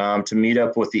to meet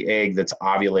up with the egg that's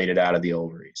ovulated out of the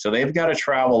ovary. So they've got to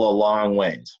travel a long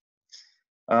ways.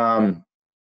 Now,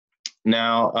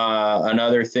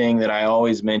 another thing that I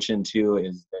always mention too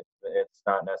is that it's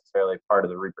not necessarily part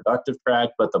of the reproductive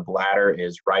tract, but the bladder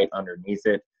is right underneath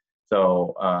it.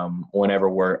 So whenever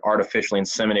we're artificially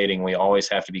inseminating, we always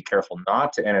have to be careful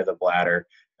not to enter the bladder.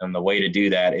 And the way to do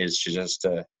that is just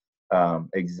to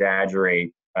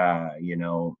exaggerate,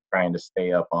 trying to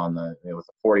stay up on with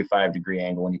a 45-degree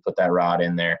angle when you put that rod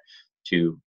in there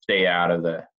to stay out of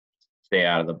the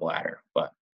bladder.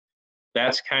 But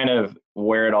that's kind of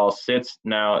where it all sits.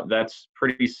 Now, that's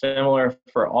pretty similar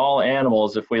for all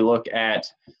animals. If we look at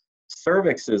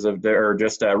cervixes or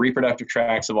just reproductive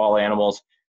tracts of all animals,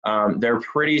 they're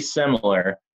pretty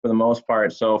similar for the most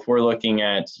part. So if we're looking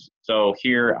at,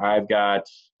 here I've got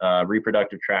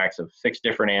reproductive tracts of 6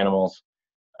 different animals,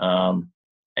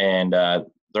 and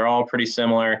they're all pretty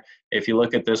similar. If you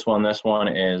look at this one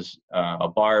is a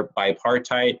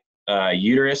bipartite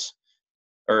uterus,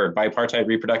 or bipartite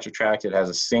reproductive tract. It has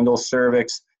a single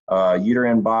cervix,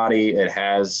 uterine body. It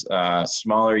has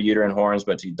smaller uterine horns,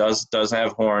 but he does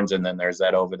have horns, and then there's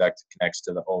that oviduct that connects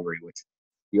to the ovary, which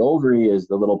the ovary is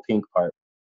the little pink part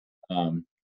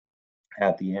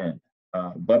at the end.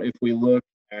 But if we look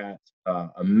at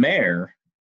a mare,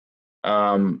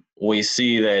 we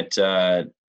see that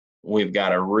we've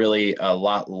got a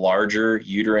lot larger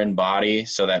uterine body,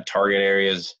 so that target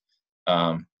area is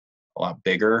a lot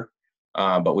bigger.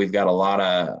 But we've got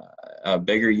a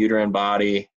bigger uterine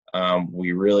body.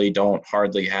 We really don't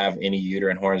hardly have any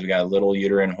uterine horns. We got little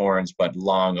uterine horns, but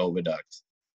long oviducts.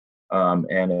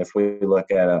 And if we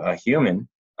look at a human,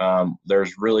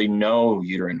 there's really no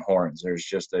uterine horns. There's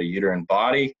just a uterine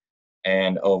body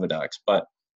and oviducts. But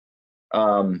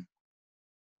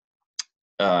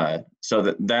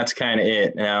so that's kind of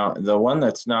it. Now, the one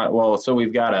that's not, well, so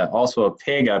we've got also a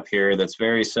pig up here that's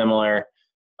very similar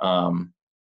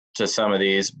to some of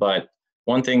these, but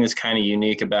one thing that's kind of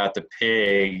unique about the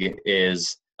pig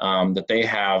is that they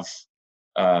have,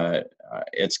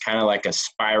 it's kind of like a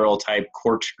spiral type,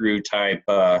 corkscrew type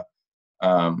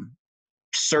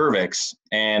cervix,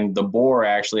 and the boar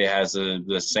actually has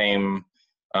the same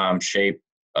shape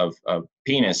of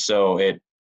penis. So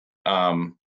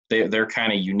they're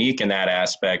kind of unique in that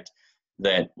aspect,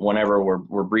 that whenever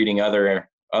we're breeding other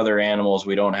animals,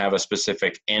 we don't have a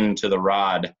specific end to the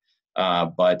rod.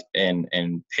 But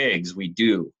in pigs, we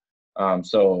do.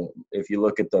 So if you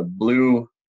look at the blue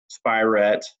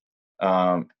spiret,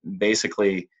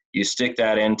 basically you stick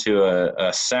that into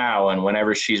a sow, and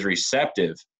whenever she's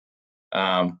receptive,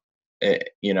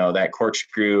 that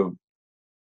corkscrew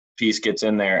piece gets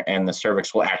in there, and the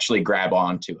cervix will actually grab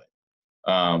onto it.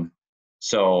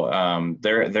 So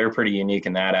they're pretty unique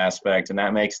in that aspect, and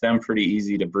that makes them pretty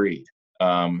easy to breed.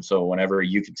 So whenever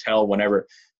you can tell,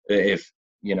 if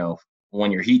when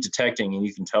you're heat detecting and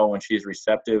you can tell when she's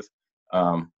receptive,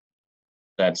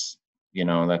 that's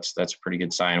a pretty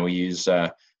good sign. We use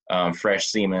fresh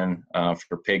semen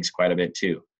for pigs quite a bit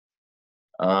too.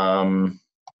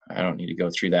 I don't need to go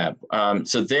through that.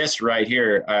 So this right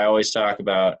here, I always talk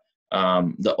about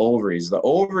the ovaries. The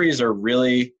ovaries are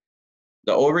really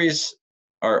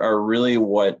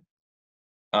what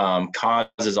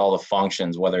causes all the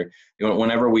functions.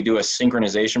 Whenever we do a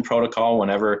synchronization protocol,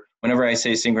 whenever I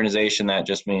say synchronization, that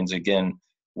just means, again,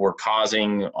 we're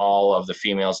causing all of the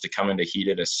females to come into heat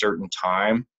at a certain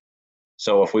time.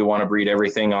 So if we want to breed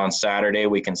everything on Saturday,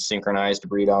 we can synchronize to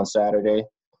breed on Saturday.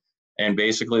 And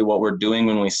basically what we're doing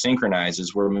when we synchronize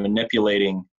is we're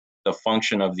manipulating the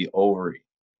function of the ovary.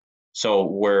 So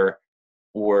we're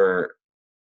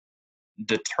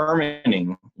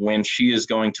determining when she is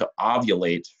going to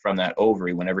ovulate from that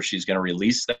ovary, whenever she's going to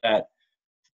release that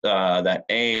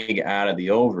egg out of the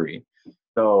ovary.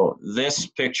 So this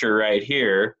picture right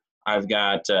here, I've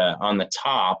got on the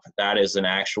top, that is an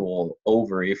actual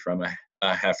ovary from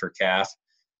a heifer calf.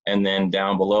 And then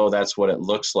down below, that's what it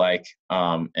looks like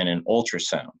in an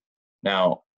ultrasound.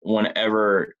 Now,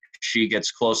 whenever she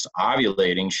gets close to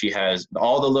ovulating, she has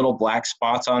all the little black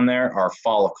spots on there are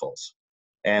follicles.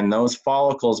 And those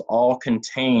follicles all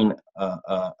contain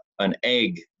an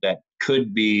egg that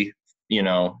could be,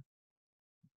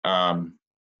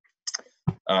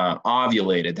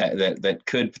 ovulated, that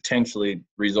could potentially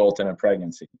result in a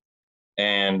pregnancy.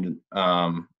 And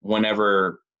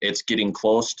whenever it's getting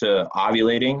close to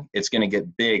ovulating, it's going to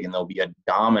get big, and there'll be a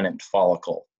dominant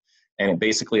follicle. And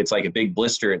it's like a big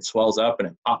blister. It swells up and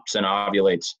it pops and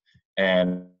ovulates,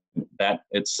 and that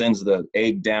it sends the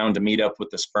egg down to meet up with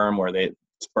the sperm, where the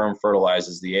sperm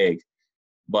fertilizes the egg.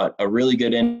 But a really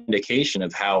good indication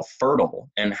of how fertile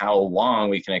and how long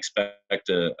we can expect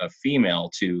a female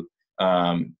to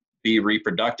be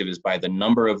reproductive is by the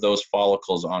number of those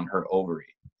follicles on her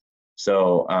ovary.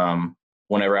 So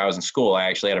whenever I was in school, I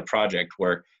actually had a project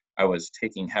where I was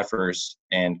taking heifers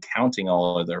and counting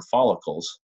all of their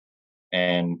follicles,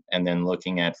 and then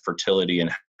looking at fertility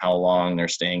and how long they're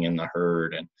staying in the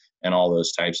herd and all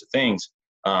those types of things.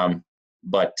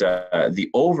 But the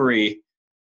ovary,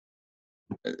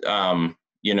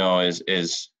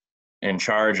 is in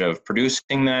charge of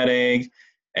producing that egg.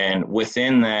 And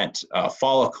within that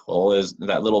follicle is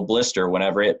that little blister.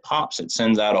 Whenever it pops, it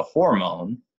sends out a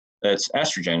hormone that's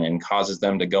estrogen and causes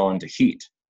them to go into heat.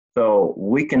 So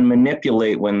we can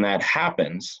manipulate when that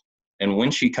happens and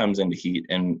when she comes into heat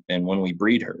and when we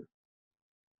breed her.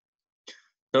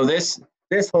 So this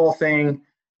whole thing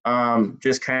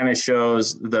just kind of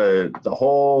shows the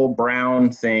whole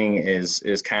brown thing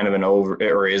is kind of an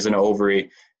ovary.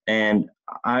 And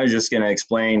I was just going to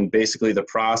explain basically the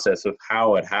process of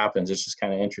how it happens. It's just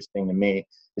kind of interesting to me.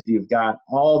 If you've got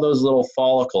all those little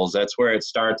follicles, that's where it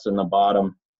starts in the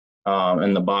bottom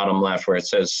in the bottom left where it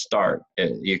says start.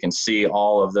 You can see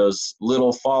all of those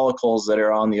little follicles that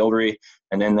are on the ovary,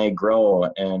 and then they grow,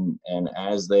 and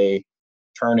as they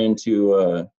turn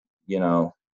into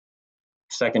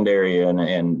secondary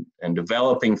and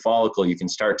developing follicle, you can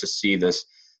start to see this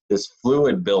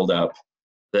fluid buildup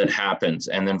that happens,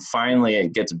 and then finally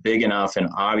it gets big enough and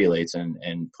ovulates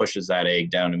and pushes that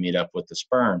egg down to meet up with the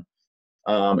sperm.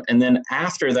 And then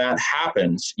after that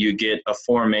happens, you get a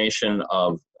formation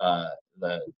of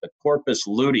the corpus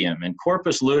luteum. And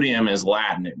corpus luteum is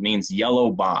Latin. It means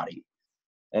yellow body.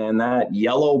 And that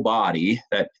yellow body,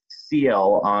 that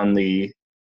CL on the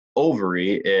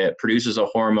ovary, it produces a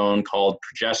hormone called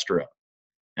progesterone.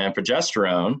 And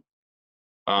progesterone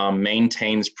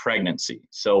maintains pregnancy.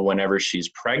 So whenever she's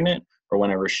pregnant or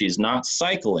whenever she's not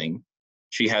cycling,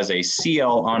 she has a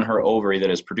CL on her ovary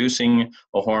that is producing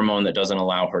a hormone that doesn't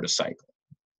allow her to cycle.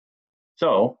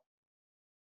 So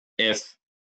if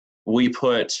we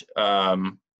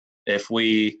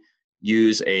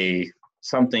use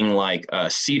something like a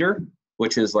cedar,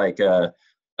 which is like a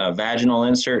vaginal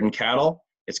insert in cattle,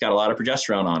 it's got a lot of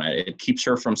progesterone on it. It keeps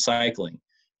her from cycling.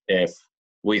 If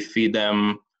we feed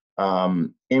them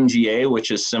MGA,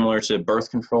 which is similar to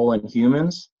birth control in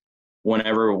humans,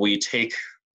 whenever we take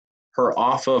her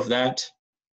off of that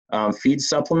feed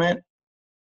supplement,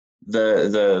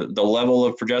 the level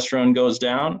of progesterone goes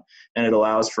down, and it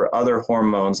allows for other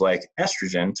hormones like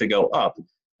estrogen to go up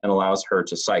and allows her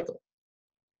to cycle.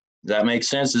 Does that make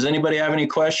sense? Does anybody have any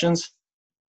questions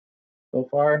so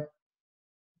far?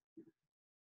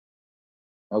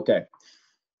 Okay,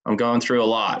 I'm going through a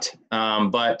lot,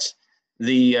 but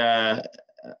the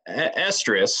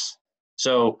estrus,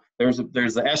 so there's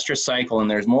the estrus cycle,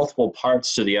 and there's multiple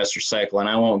parts to the estrus cycle, and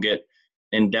I won't get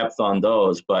in depth on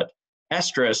those, but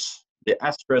estrus, the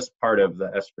estrus part of the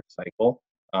estrus cycle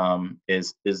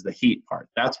is the heat part.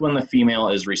 That's when the female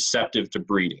is receptive to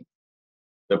breeding.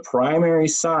 The primary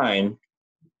sign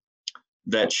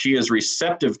that she is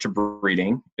receptive to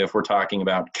breeding, if we're talking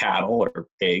about cattle or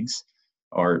pigs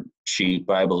or sheep,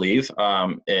 I believe,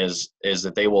 is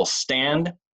that they will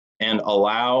stand and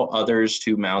allow others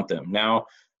to mount them. Now,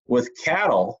 with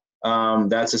cattle,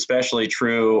 that's especially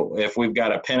true if we've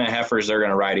got a pen of heifers. They're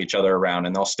going to ride each other around,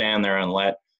 and they'll stand there and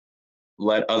let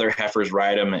other heifers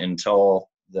ride them until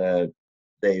they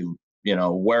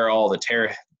wear all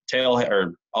the tail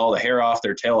or all the hair off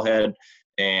their tail head,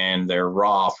 and they're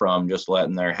raw from just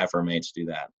letting their heifer mates do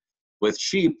that. With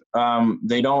sheep,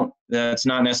 they don't. That's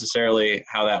not necessarily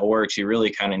how that works. You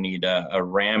really kind of need a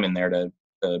ram in there to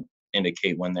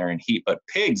indicate when they're in heat. But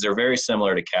pigs are very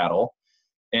similar to cattle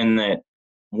in that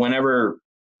whenever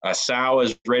a sow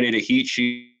is ready to heat,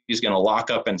 she's going to lock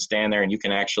up and stand there, and you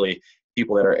can actually,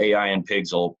 people that are AI and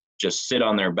pigs will just sit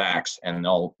on their backs and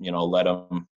they'll let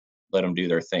them do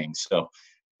their thing. So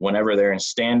whenever they're in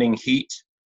standing heat,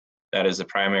 that is the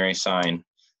primary sign.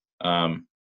 And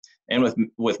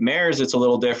with mares, it's a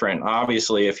little different.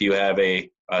 Obviously, if you have a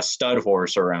stud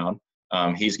horse around,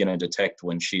 he's going to detect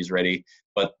when she's ready.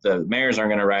 But the mares aren't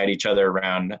going to ride each other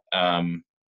around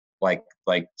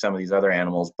like some of these other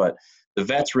animals. But the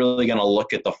vet's really going to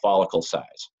look at the follicle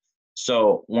size.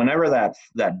 So whenever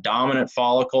that dominant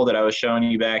follicle that I was showing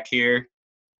you back here,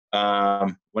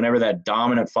 whenever that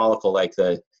dominant follicle,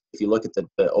 if you look at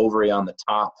the ovary on the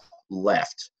top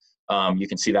left, you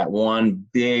can see that one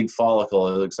big follicle.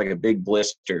 It looks like a big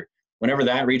blister. Whenever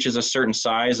that reaches a certain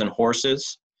size in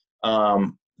horses,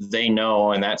 they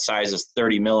know, and that size is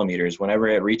 30 millimeters. Whenever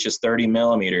it reaches 30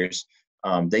 millimeters,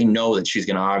 they know that she's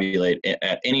going to ovulate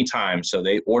at any time. So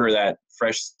they order that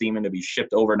fresh semen to be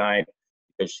shipped overnight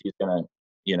because she's going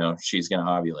to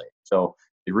ovulate. So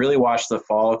you really watch the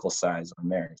follicle size on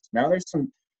mares. Now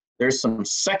there's some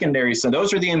secondary, so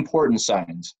those are the important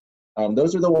signs.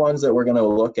 Those are the ones that we're going to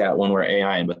look at when we're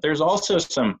AIing, but there's also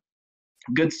some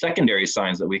good secondary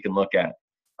signs that we can look at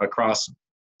across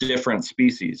different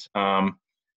species.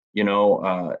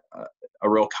 A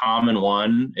real common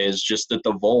one is just that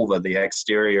the vulva, the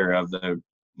exterior of the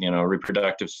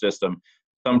reproductive system,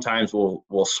 sometimes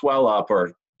will swell up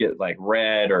or get like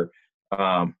red or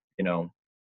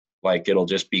like it'll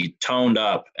just be toned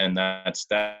up, and that's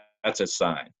a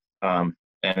sign. And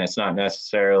it's not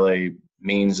necessarily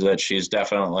means that she's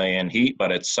definitely in heat,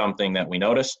 but it's something that we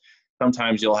notice.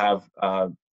 Sometimes you'll have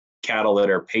cattle that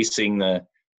are pacing the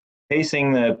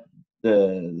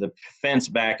fence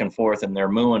back and forth, and they're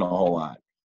mooing a whole lot.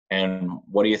 And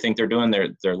what do you think they're doing?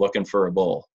 They're looking for a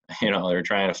bull. They're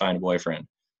trying to find a boyfriend.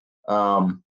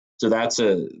 So that's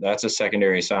a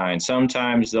secondary sign.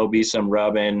 Sometimes there'll be some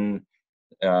rubbing,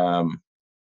 some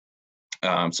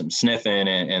sniffing,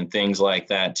 and things like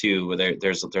that too.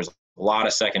 There's a a lot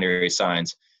of secondary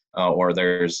signs, or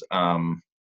there's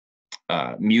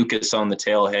mucus on the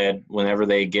tail head. Whenever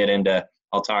they get into,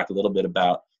 I'll talk a little bit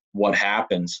about what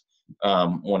happens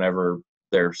whenever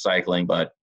they're cycling,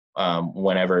 but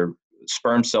whenever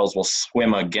sperm cells will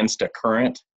swim against a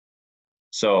current.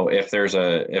 So if there is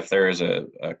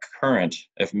a current,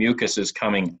 if mucus is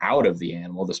coming out of the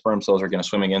animal, the sperm cells are going to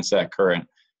swim against that current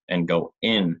and go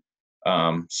in.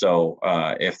 So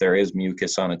if there is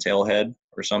mucus on a tail head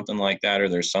or something like that, or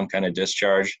there's some kind of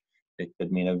discharge, it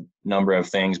could mean a number of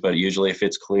things, but usually if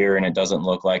it's clear and it doesn't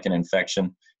look like an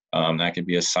infection, that could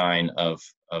be a sign of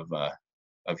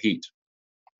heat.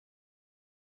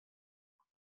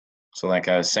 So like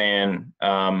I was saying,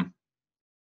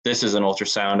 this is an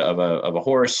ultrasound of a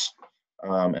horse,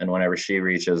 and whenever she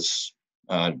reaches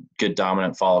good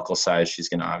dominant follicle size, she's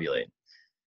going to ovulate.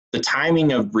 The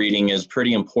timing of breeding is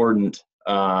pretty important,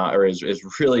 or is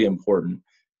really important.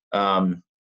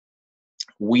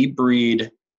 We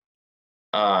breed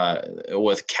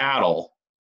with cattle.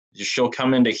 She'll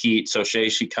come into heat. So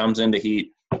she comes into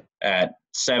heat at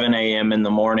 7 a.m. in the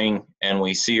morning, and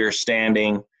we see her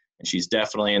standing, and she's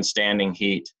definitely in standing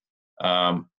heat.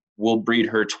 We'll breed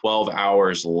her 12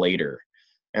 hours later.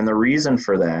 And the reason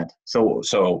for that,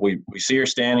 so we see her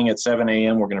standing at 7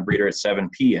 a.m., we're going to breed her at 7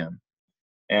 p.m.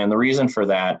 And the reason for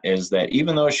that is that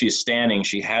even though she's standing,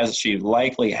 she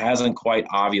likely hasn't quite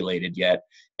ovulated yet.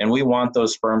 And we want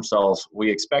those sperm cells, we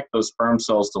expect those sperm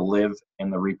cells to live in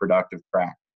the reproductive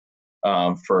tract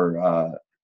for,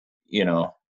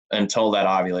 until that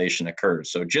ovulation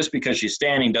occurs. So just because she's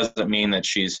standing doesn't mean that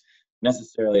she's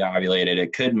necessarily ovulated.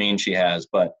 It could mean she has,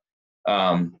 but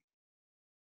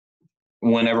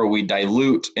whenever we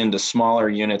dilute into smaller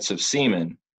units of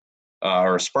semen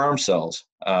or sperm cells,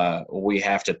 we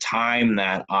have to time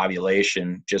that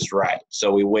ovulation just right.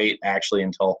 So we wait actually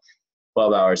until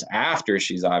 12 hours after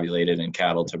she's ovulated in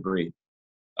cattle to breed.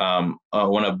 When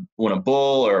a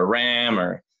bull or a ram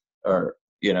or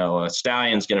a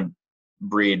stallion's going to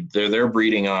breed, they're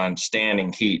breeding on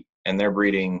standing heat, and they're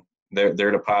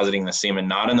depositing the semen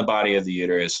not in the body of the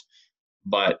uterus,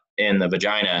 but in the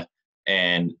vagina,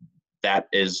 and that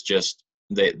is just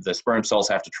the sperm cells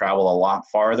have to travel a lot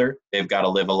farther. They've got to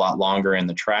live a lot longer in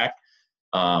the tract.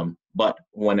 But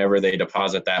whenever they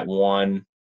deposit that one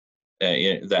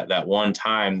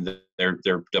time,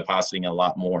 they're depositing a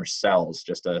lot more cells,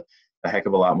 just a heck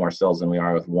of a lot more cells than we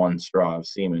are with one straw of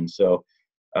semen. So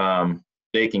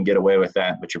they can get away with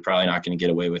that, but you're probably not going to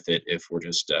get away with it if we're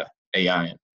just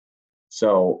AIing.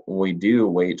 So we do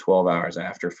wait 12 hours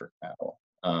after for cattle.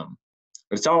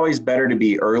 It's always better to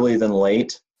be early than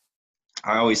late.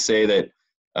 I always say that,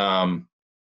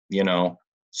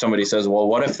 somebody says, well,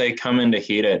 what if they come into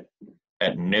heat at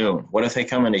noon? What if they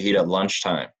come into heat at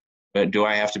lunchtime? But do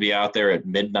I have to be out there at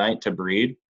midnight to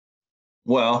breed?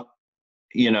 Well,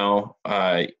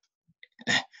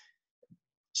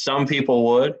 some people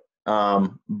would,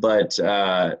 but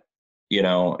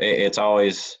it's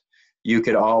always, you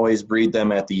could always breed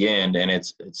them at the end, and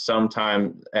it's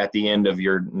sometime at the end of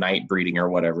your night breeding or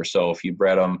whatever. So if you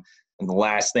bred them the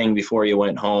last thing before you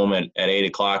went home at 8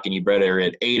 o'clock and you bred her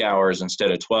at 8 hours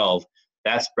instead of 12,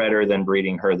 that's better than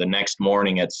breeding her the next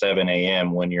morning at 7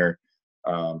 a.m. when you're,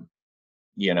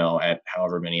 at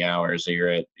however many hours,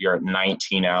 you're at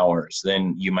 19 hours,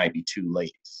 then you might be too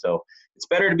late. So it's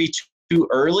better to be too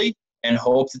early and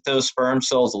hope that those sperm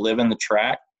cells live in the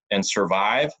tract and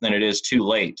survive than it is too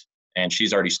late and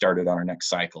she's already started on her next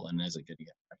cycle and isn't going to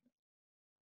get pregnant.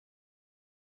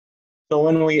 So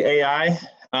when we AI,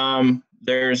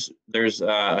 there's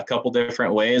a couple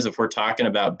different ways. If we're talking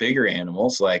about bigger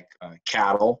animals like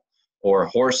cattle or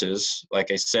horses,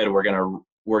 like I said, we're gonna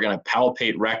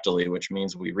palpate rectally, which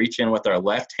means we reach in with our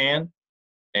left hand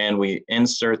and we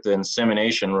insert the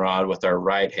insemination rod with our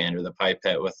right hand, or the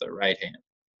pipette with the right hand.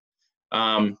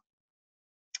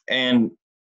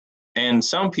 And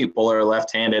some people are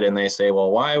left-handed and they say,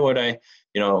 well, why would I,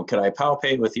 could I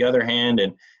palpate with the other hand?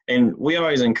 And we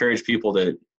always encourage people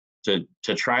to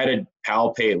try to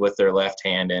palpate with their left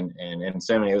hand and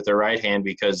inseminate with their right hand,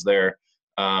 because they're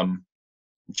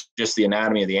just the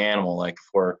anatomy of the animal. Like if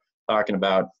we're talking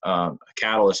about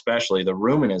cattle especially, the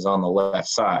rumen is on the left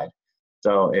side.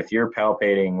 So if you're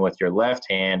palpating with your left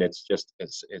hand, it's just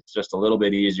a little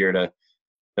bit easier to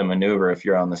maneuver if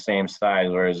you're on the same side,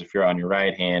 whereas if you're on your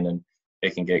right hand, and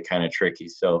it can get kind of tricky.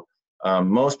 So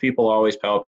most people always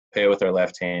palpate with their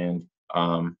left hand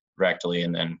rectally,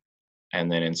 and then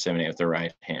inseminate with their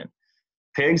right hand.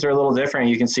 Pigs are a little different.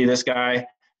 You can see this guy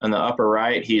on the upper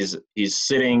right, he's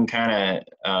sitting kind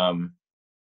of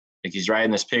like he's riding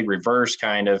this pig reverse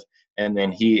kind of, and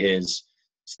then he is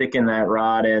sticking that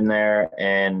rod in there,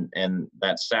 and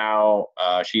that sow,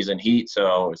 she's in heat,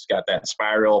 so it's got that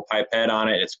spiral pipette on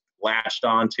it. It's latched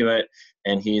onto it,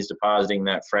 and he's depositing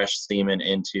that fresh semen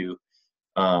into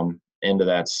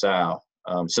that sow.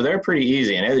 So they're pretty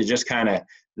easy, and it's just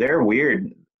they're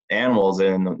weird animals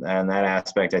in that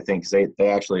aspect, I think, 'cause they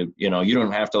actually, you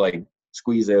don't have to like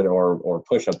squeeze it or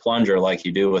push a plunger like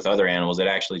you do with other animals. It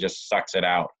actually just sucks it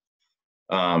out.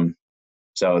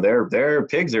 So their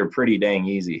pigs are pretty dang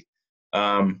easy.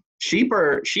 Sheep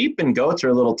and goats are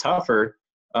a little tougher.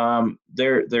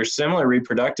 They're similar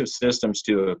reproductive systems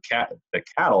to the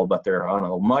cattle, but they're on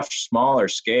a much smaller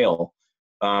scale.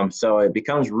 So it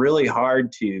becomes really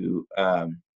hard to,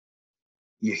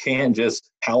 you can't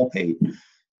just palpate,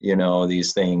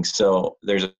 these things. So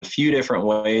there's a few different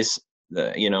ways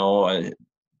that,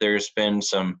 there's been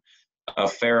a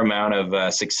fair amount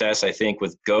of success, I think,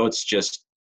 with goats, just,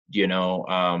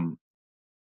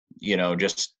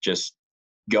 just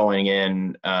going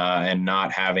in and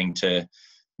not having to,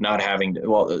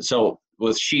 well, so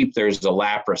with sheep, there's a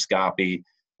laparoscopy,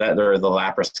 that they're the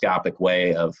laparoscopic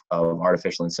way of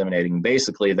artificial inseminating.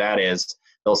 Basically, that is,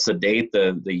 they'll sedate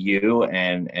the ewe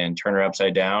and turn her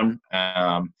upside down,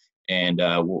 and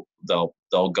they'll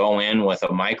go in with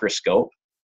a microscope,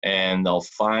 and they'll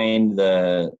find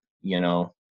the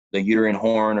uterine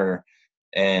horn,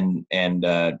 and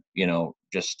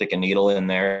just stick a needle in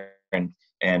there and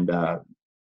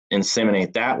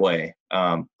inseminate that way.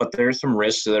 But there's some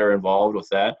risks that are involved with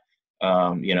that.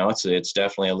 It's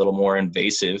definitely a little more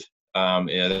invasive.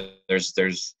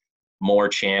 There's more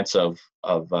chance of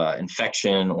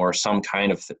infection or some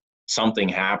kind of something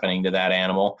happening to that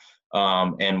animal.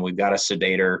 And we've got a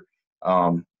sedator,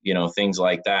 things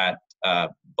like that.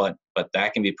 But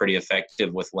that can be pretty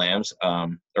effective with lambs,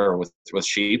 or with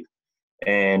sheep.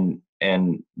 And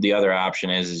the other option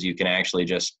is you can actually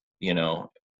just,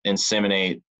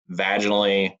 inseminate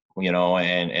vaginally,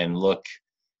 and look,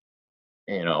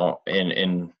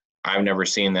 and I've never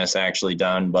seen this actually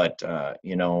done, but,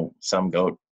 some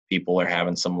goat people are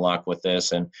having some luck with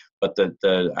this. But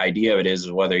the idea of it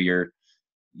is whether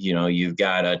you've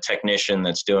got a technician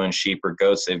that's doing sheep or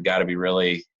goats, they've got to be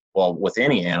really, well, with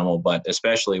any animal, but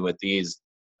especially with these,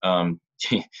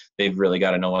 they've really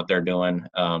got to know what they're doing,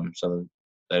 so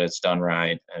that it's done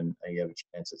right and you have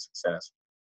a chance at success.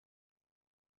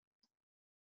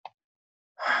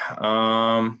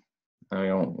 I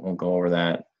won't go over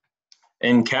that.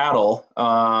 In cattle,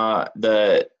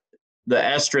 the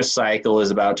estrus cycle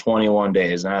is about 21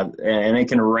 days, and it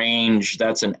can range.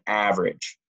 That's an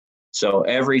average. So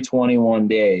every 21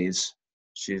 days,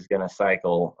 she's going to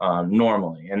cycle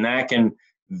normally, and that can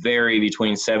vary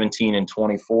between 17 and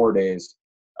 24 days.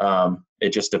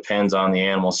 It just depends on the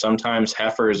animal. Sometimes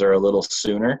heifers are a little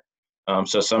sooner.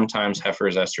 So sometimes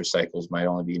heifers' estrus cycles might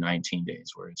only be 19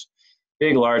 days, whereas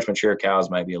big, large, mature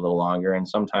cows might be a little longer, and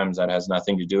sometimes that has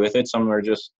nothing to do with it. Some are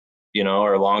just,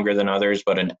 are longer than others,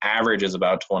 but an average is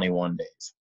about 21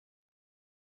 days.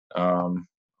 I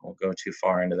won't go too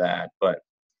far into that, but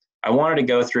I wanted to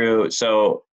go through,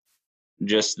 so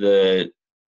just the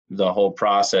whole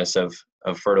process of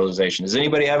fertilization. Does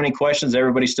anybody have any questions?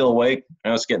 Everybody still awake? I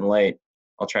know it's getting late.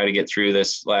 I'll try to get through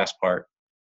this last part.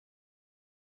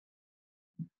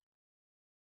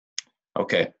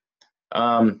 Okay.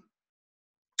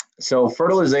 So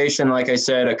fertilization, like I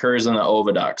said, occurs in the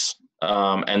oviducts.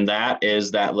 And that is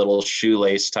that little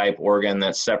shoelace type organ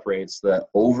that separates the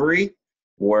ovary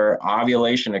where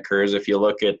ovulation occurs. If you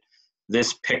look at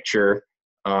this picture,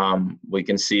 we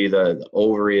can see the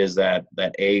ovary is that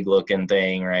egg looking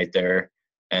thing right there.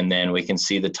 And then we can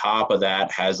see the top of that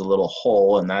has a little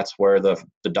hole, and that's where the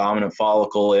dominant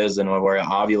follicle is and where it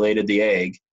ovulated the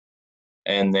egg.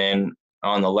 And then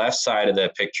on the left side of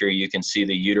the picture, you can see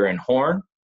the uterine horn.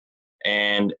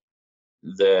 And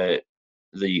the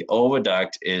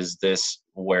oviduct is this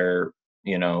where,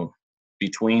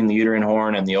 between the uterine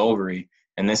horn and the ovary,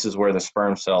 and this is where the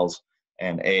sperm cells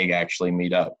and egg actually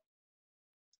meet up.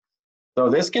 So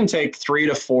this can take 3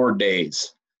 to 4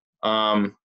 days.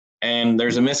 And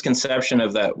there's a misconception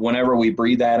of that whenever we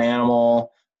breed that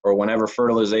animal or whenever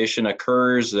fertilization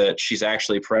occurs that she's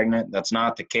actually pregnant. That's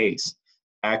not the case.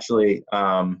 Actually,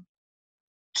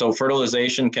 so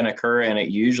fertilization can occur, and it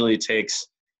usually takes,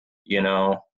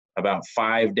 about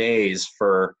 5 days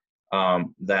for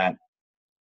that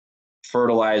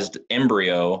fertilized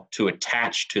embryo to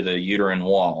attach to the uterine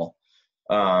wall,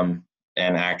 and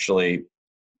actually,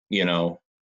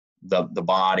 the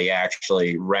body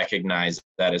actually recognize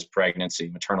that as pregnancy,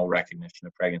 maternal recognition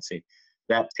of pregnancy.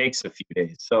 That takes a few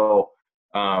days. So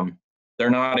they're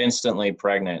not instantly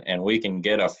pregnant, and we can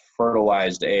get a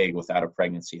fertilized egg without a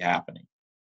pregnancy happening.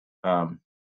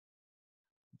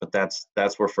 But that's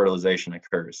where fertilization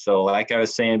occurs. So like I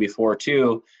was saying before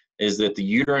too, is that the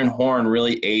uterine horn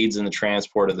really aids in the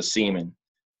transport of the semen.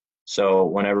 So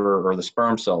or the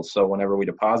sperm cells. So whenever we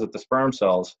deposit the sperm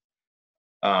cells,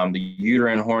 the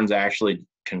uterine horns actually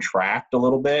contract a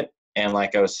little bit. And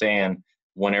like I was saying,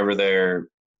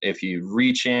 if you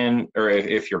reach in, or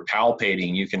if you're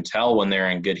palpating, you can tell when they're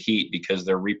in good heat because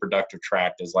their reproductive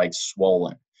tract is like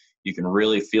swollen. You can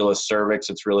really feel a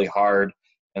cervix, it's really hard.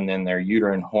 And then their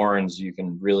uterine horns, you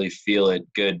can really feel it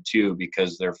good too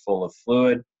because they're full of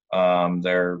fluid.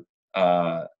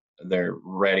 They're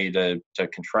ready to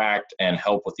contract and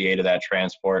help with the aid of that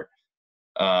transport,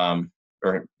 aid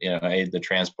the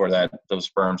transport of those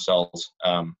sperm cells.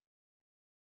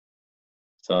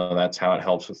 So that's how it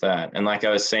helps with that. And like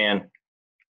I was saying,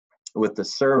 with the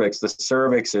cervix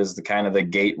is the kind of the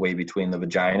gateway between the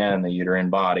vagina and the uterine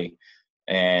body.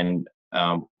 And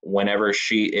whenever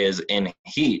she is in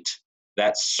heat,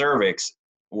 that cervix,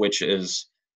 which is,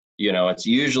 it's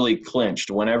usually clinched.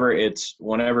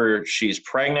 Whenever she's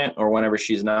pregnant or whenever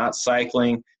she's not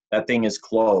cycling, that thing is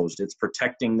closed. It's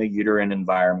protecting the uterine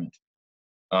environment.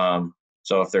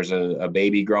 So if there's a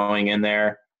baby growing in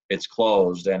there, it's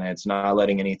closed and it's not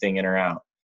letting anything in or out.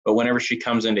 But whenever she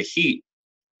comes into heat,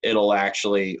 it'll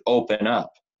actually open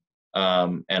up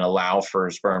and allow for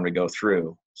sperm to go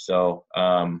through. So,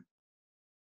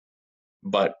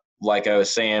 but like I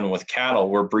was saying with cattle,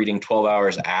 we're breeding 12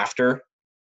 hours after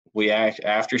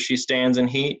she stands in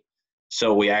heat.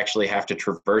 So we actually have to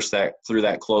traverse that through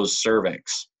that closed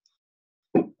cervix,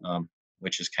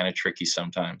 which is kind of tricky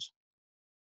sometimes.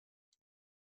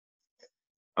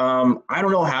 I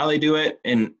don't know how they do it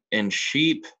in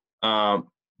sheep,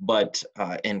 but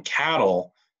in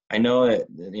cattle, I know that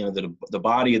the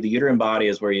body of the uterine body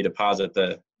is where you deposit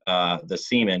the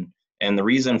semen, and the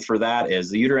reason for that is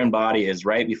the uterine body is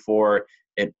right before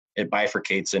it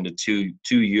bifurcates into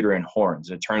two uterine horns.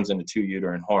 It turns into two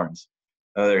uterine horns.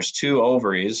 There's two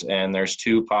ovaries, and there's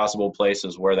two possible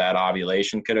places where that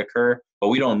ovulation could occur, but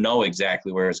we don't know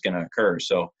exactly where it's going to occur.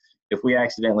 So if we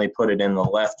accidentally put it in the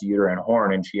left uterine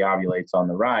horn and she ovulates on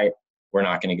the right, we're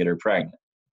not going to get her pregnant.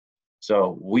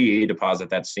 So we deposit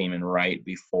that semen right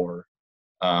before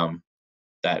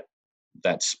that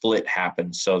split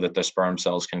happens so that the sperm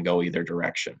cells can go either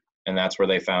direction. And that's where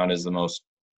they found is the most,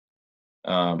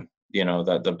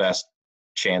 the best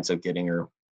chance of getting her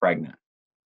pregnant.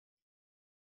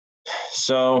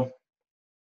 So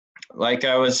like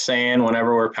I was saying,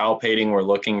 whenever we're palpating, we're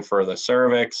looking for the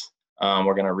cervix.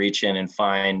 We're going to reach in and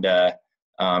find,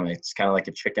 it's kind of like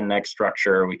a chicken neck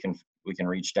structure. We can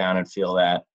reach down and feel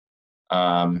that.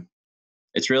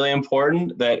 It's really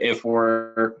important that if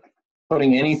we're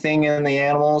putting anything in the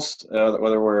animals,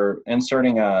 whether we're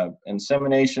inserting a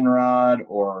insemination rod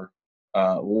or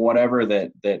whatever,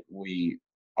 that we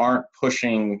aren't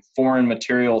pushing foreign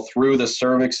material through the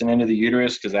cervix and into the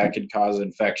uterus, because that could cause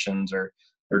infections or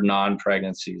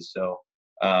non-pregnancies. So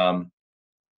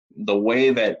the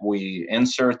way that we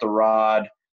insert the rod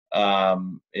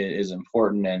is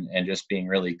important, and just being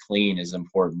really clean is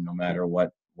important no matter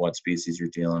what species you're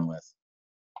dealing with.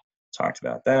 Talked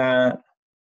about that.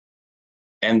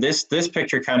 And this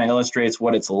picture kind of illustrates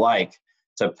what it's like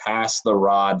to pass the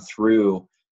rod through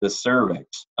the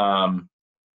cervix.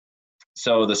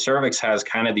 So the cervix has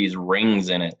kind of these rings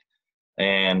in it,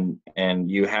 and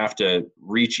you have to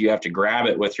grab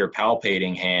it with your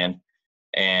palpating hand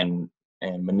and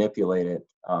manipulate it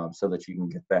so that you can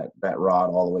get that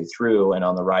rod all the way through. And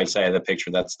on the right side of the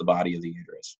picture, that's the body of the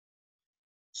uterus.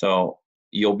 So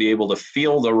you'll be able to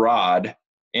feel the rod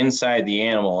inside the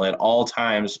animal at all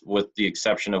times, with the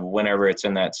exception of whenever it's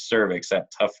in that cervix,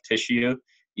 that tough tissue.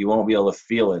 You won't be able to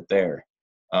feel it there.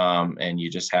 And you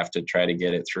just have to try to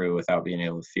get it through without being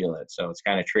able to feel it. So it's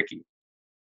kind of tricky.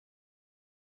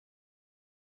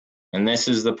 And this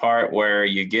is the part where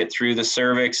you get through the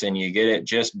cervix and you get it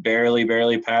just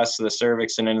barely past the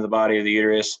cervix and into the body of the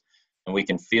uterus. And we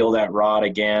can feel that rod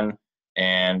again,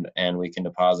 and we can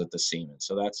deposit the semen.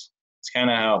 So that's kind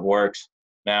of how it works.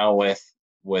 Now with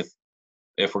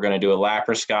if we're going to do a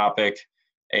laparoscopic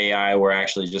AI, we're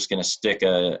actually just going to stick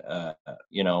we're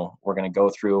going to go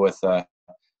through with a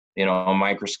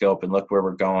microscope and look where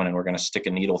we're going, and we're going to stick a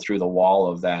needle through the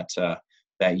wall of that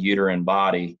uterine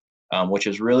body, which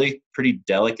is really pretty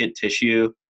delicate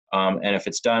tissue. And if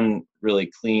it's done really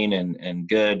clean and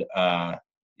good,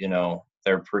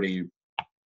 they're pretty,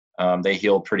 they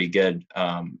heal pretty good.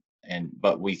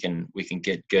 But we can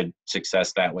get good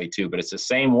success that way too. But it's the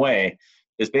same way.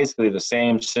 It's basically the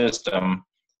same system,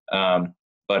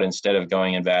 but instead of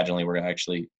going in vaginally, we're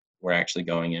actually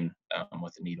going in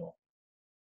with a needle.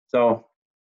 So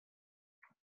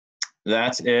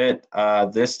that's it.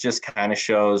 This just kind of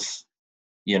shows,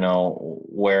 you know,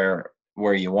 where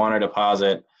you want to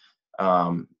deposit.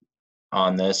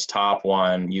 On this top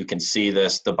one, you can see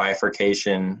the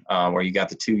bifurcation where you got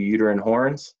the 2 uterine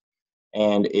horns.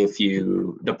 And if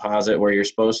you deposit where you're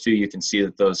supposed to, you can see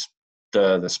that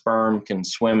the sperm can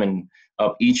swim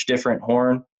up each different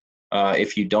horn.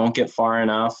 If you don't get far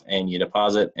enough and you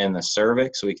deposit in the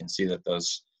cervix, we can see that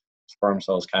those sperm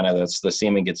cells the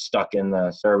semen gets stuck in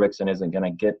the cervix and isn't going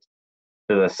to get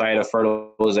to the site of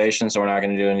fertilization, so we're not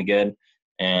going to do any good.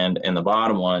 And in the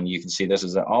bottom one, you can see this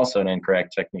is also an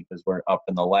incorrect technique because we're up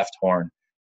in the left horn.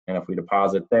 And if we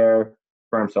deposit there,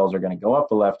 sperm cells are going to go up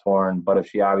the left horn, but if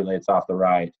she ovulates off the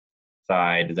right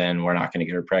side, then we're not going to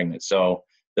get her pregnant. So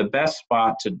the best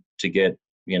spot to get,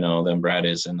 you know, them bred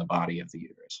is in the body of the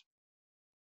uterus.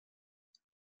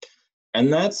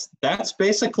 And that's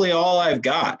basically all I've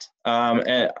got.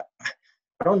 And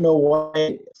I don't know what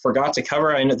I forgot to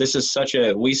cover. I know this is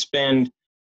we spend,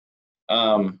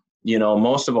 you know,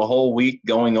 most of a whole week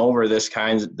going over this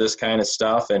kind of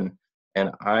stuff, and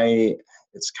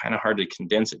it's kind of hard to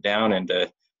condense it down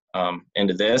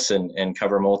into this and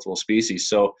cover multiple species.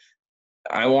 So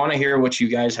I want to hear what you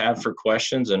guys have for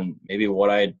questions and maybe what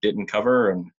I didn't cover,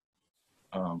 and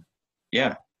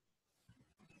yeah.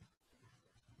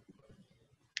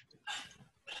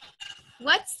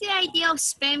 What's the ideal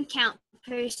sperm count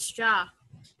per straw?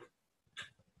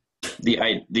 The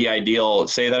ideal,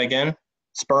 say that again,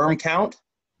 sperm count?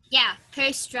 Yeah,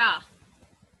 per straw.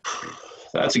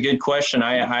 That's a good question.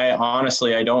 I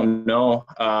honestly, I don't know.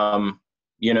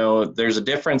 You know, there's a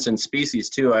difference in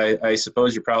species too. I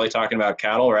suppose you're probably talking about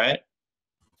cattle, right?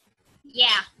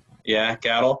 Yeah. Yeah,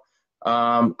 cattle.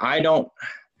 I don't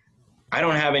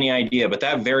have any idea, but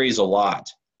that varies a lot.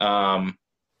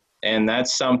 And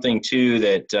that's something too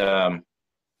that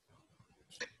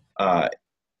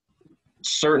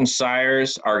certain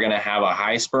sires are going to have a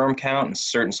high sperm count, and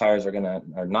certain sires are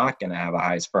not going to have a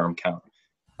high sperm count.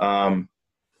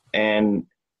 And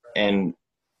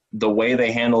the way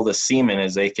they handle the semen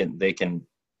is they can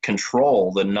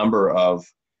control the number of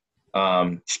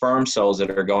sperm cells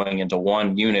that are going into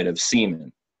one unit of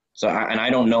semen. So, I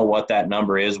don't know what that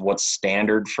number is, what's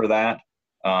standard for that,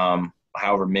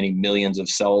 however many millions of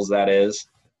cells that is.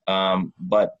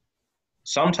 But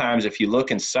sometimes if you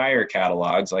look in sire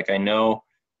catalogs, like I know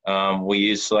we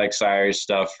use Select Sires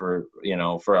stuff for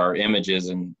our images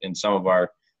in some of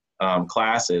our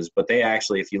classes, but they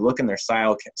actually, if you look in their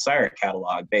sire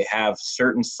catalog, they have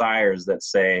certain sires that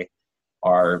say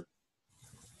are,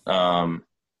 I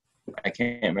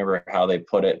can't remember how they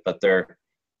put it, but they're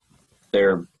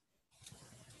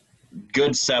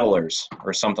good settlers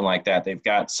or something like that. They've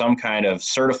got some kind of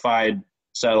certified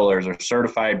settlers or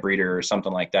certified breeder or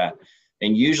something like that.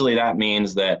 And usually that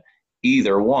means that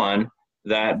either one,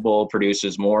 that bull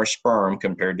produces more sperm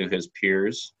compared to his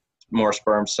peers, more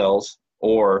sperm cells,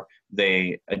 or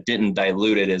they didn't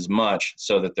dilute it as much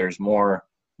so that there's more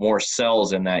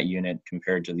cells in that unit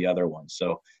compared to the other one.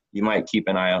 So you might keep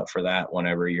an eye out for that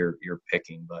whenever you're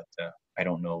picking, but I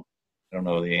don't know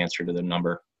the answer to the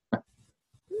number.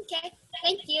 Okay,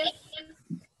 thank you.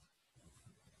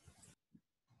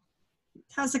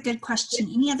 That was a good question.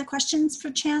 Any other questions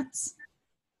for Chance?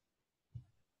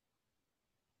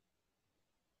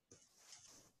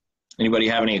 Anybody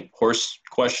have any horse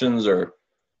questions or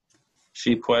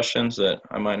sheep questions that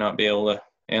I might not be able to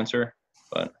answer?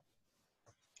 But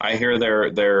I hear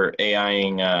they're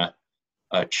AIing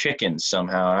chickens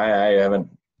somehow. I haven't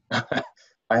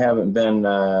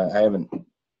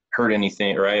heard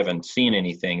anything, or I haven't seen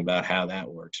anything about how that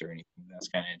works or anything. That's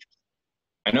kind of interesting.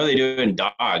 I know they do it in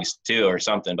dogs too or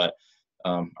something, but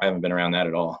I haven't been around that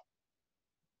at all.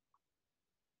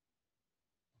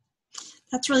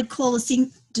 That's really cool to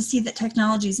see that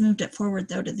technology's moved it forward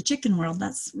though to the chicken world.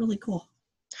 That's really cool.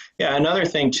 Yeah, another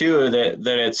thing too that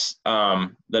it's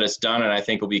done, and I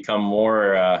think will become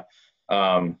more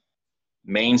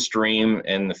mainstream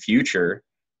in the future.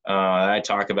 I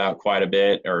talk about quite a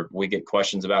bit, or we get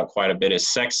questions about quite a bit, is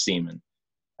sex semen.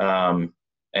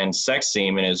 And sex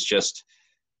semen is just,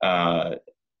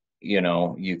 you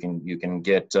can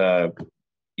get, a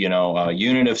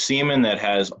unit of semen that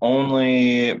has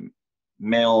only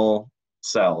male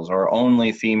cells or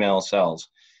only female cells.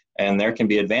 And there can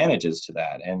be advantages to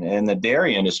that. And in the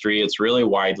dairy industry, it's really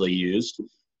widely used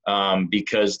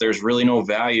because there's really no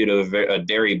value to a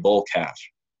dairy bull calf,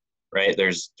 right?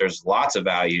 There's lots of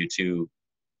value to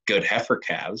good heifer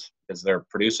calves because they're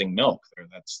producing milk.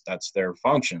 That's their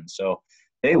function. So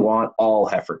they want all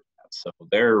heifer calves. So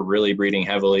they're really breeding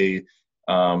heavily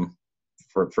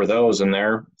for those, and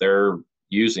they're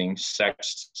using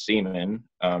sexed semen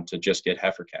to just get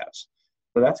heifer calves.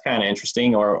 So that's kind of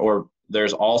interesting. Or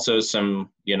there's also some,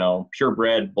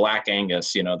 purebred Black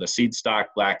Angus, the seed stock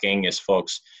Black Angus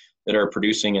folks that are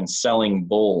producing and selling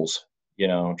bulls,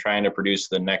 trying to produce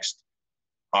the next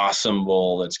awesome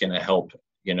bull that's going to help,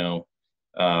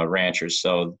 ranchers.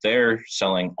 So they're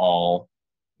selling all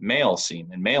male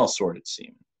semen, male sorted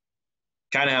semen.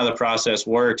 Kind of how the process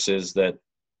works is that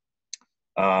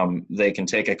they can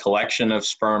take a collection of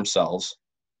sperm cells,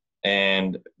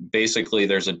 and basically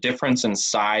there's a difference in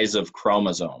size of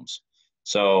chromosomes.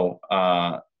 So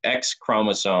X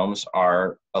chromosomes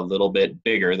are a little bit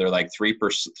bigger. They're like 3 to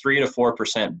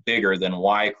 4% bigger than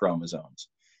Y chromosomes.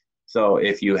 So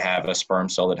if you have a sperm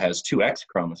cell that has 2 X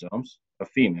chromosomes, a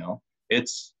female,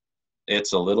 it's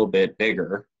a little bit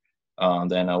bigger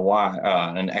than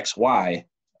an XY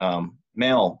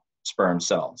male sperm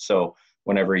cell. So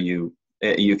whenever you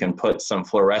can put some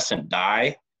fluorescent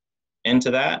dye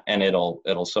into that, and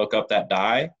it'll soak up that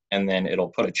dye, and then it'll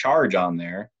put a charge on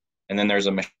there, and then there's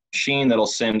a machine that'll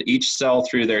send each cell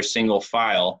through their single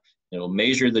file. It'll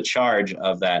measure the charge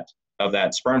of that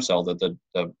sperm cell, the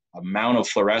amount of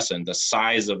fluorescent, the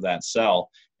size of that cell,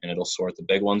 and it'll sort the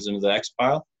big ones into the X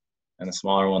pile and the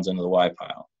smaller ones into the Y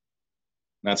pile.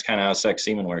 And that's kind of how sex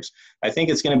semen works. I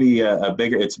think it's going to be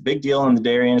it's a big deal in the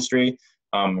dairy industry,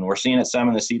 and we're seeing it some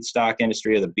in the seed stock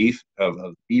industry, of the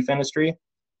beef industry.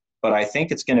 But I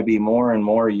think it's going to be more and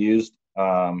more used,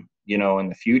 in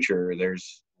the future.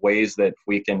 There's ways that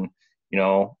we can,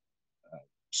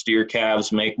 steer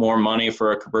calves make more money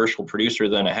for a commercial producer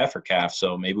than a heifer calf.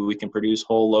 So maybe we can produce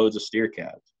whole loads of steer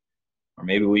calves, or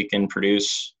maybe we could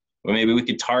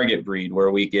target breed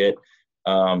where we get,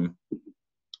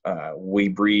 we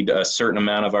breed a certain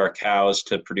amount of our cows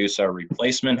to produce our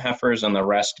replacement heifers, and the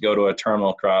rest go to a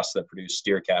terminal cross that produce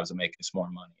steer calves and make us more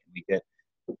money. We get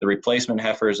the replacement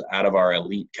heifers out of our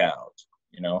elite cows,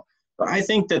 But I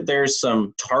think that there's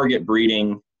some target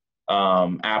breeding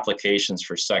applications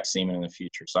for sex semen in the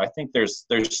future. So I think there's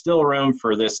still room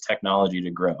for this technology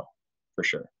to grow, for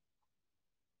sure.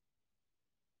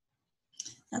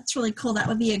 That's really cool. That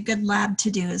would be a good lab to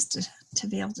do, is to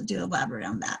be able to do a lab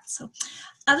around that. So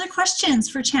other questions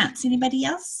for Chance? Anybody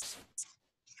else?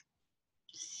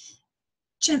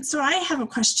 Chance, so I have a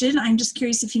question. I'm just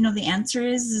curious if you know the answer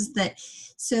is that,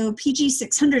 so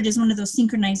PG600 is one of those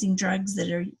synchronizing drugs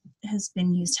that has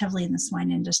been used heavily in the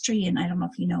swine industry, and I don't know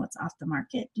if you know it's off the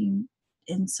market.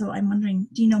 And so I'm wondering,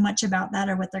 do you know much about that,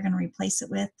 or what they're going to replace it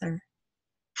with, or?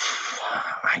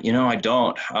 I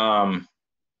don't.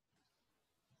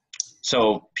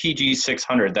 So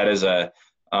PG600, that is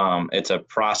it's a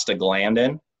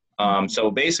prostaglandin.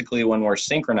 So basically, when we're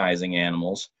synchronizing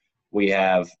animals, we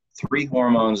have 3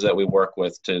 hormones that we work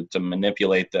with to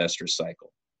manipulate the estrous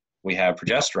cycle. We have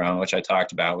progesterone, which I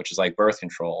talked about, which is like birth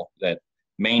control, that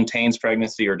maintains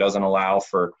pregnancy or doesn't allow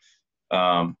for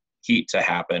heat to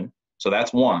happen. So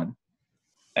that's one.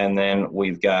 And then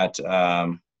we've got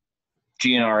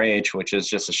GnRH, which is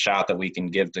just a shot that we can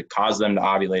give to cause them to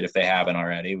ovulate if they haven't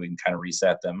already. We can kind of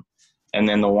reset them. And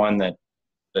then the one that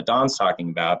Don's talking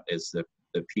about is the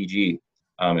PG.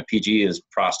 PG is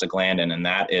prostaglandin, and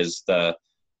that is the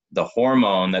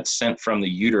hormone that's sent from the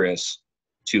uterus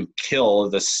to kill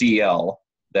the CL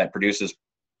that produces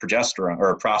progesterone,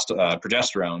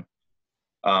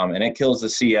 and it kills the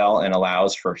CL and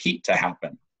allows for heat to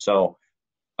happen. So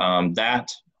that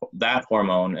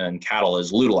hormone in cattle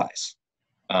is lutulized.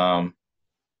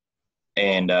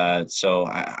 So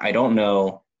I don't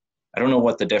know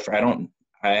what the difference.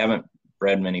 I haven't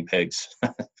bred many pigs,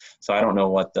 so I don't know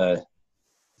what the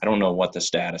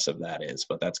status of that is.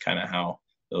 But that's kind of how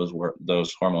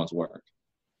those hormones work.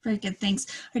 Very good, thanks.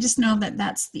 I just know that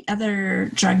that's the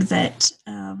other drug that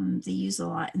they use a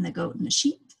lot in the goat and the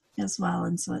sheep as well,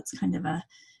 and so it's kind of I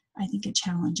think a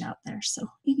challenge out there. So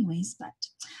anyways, but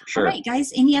sure. All right,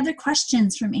 guys, any other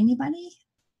questions from anybody?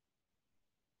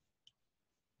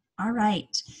 All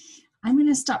right, I'm going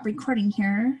to stop recording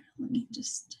here. Let me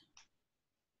just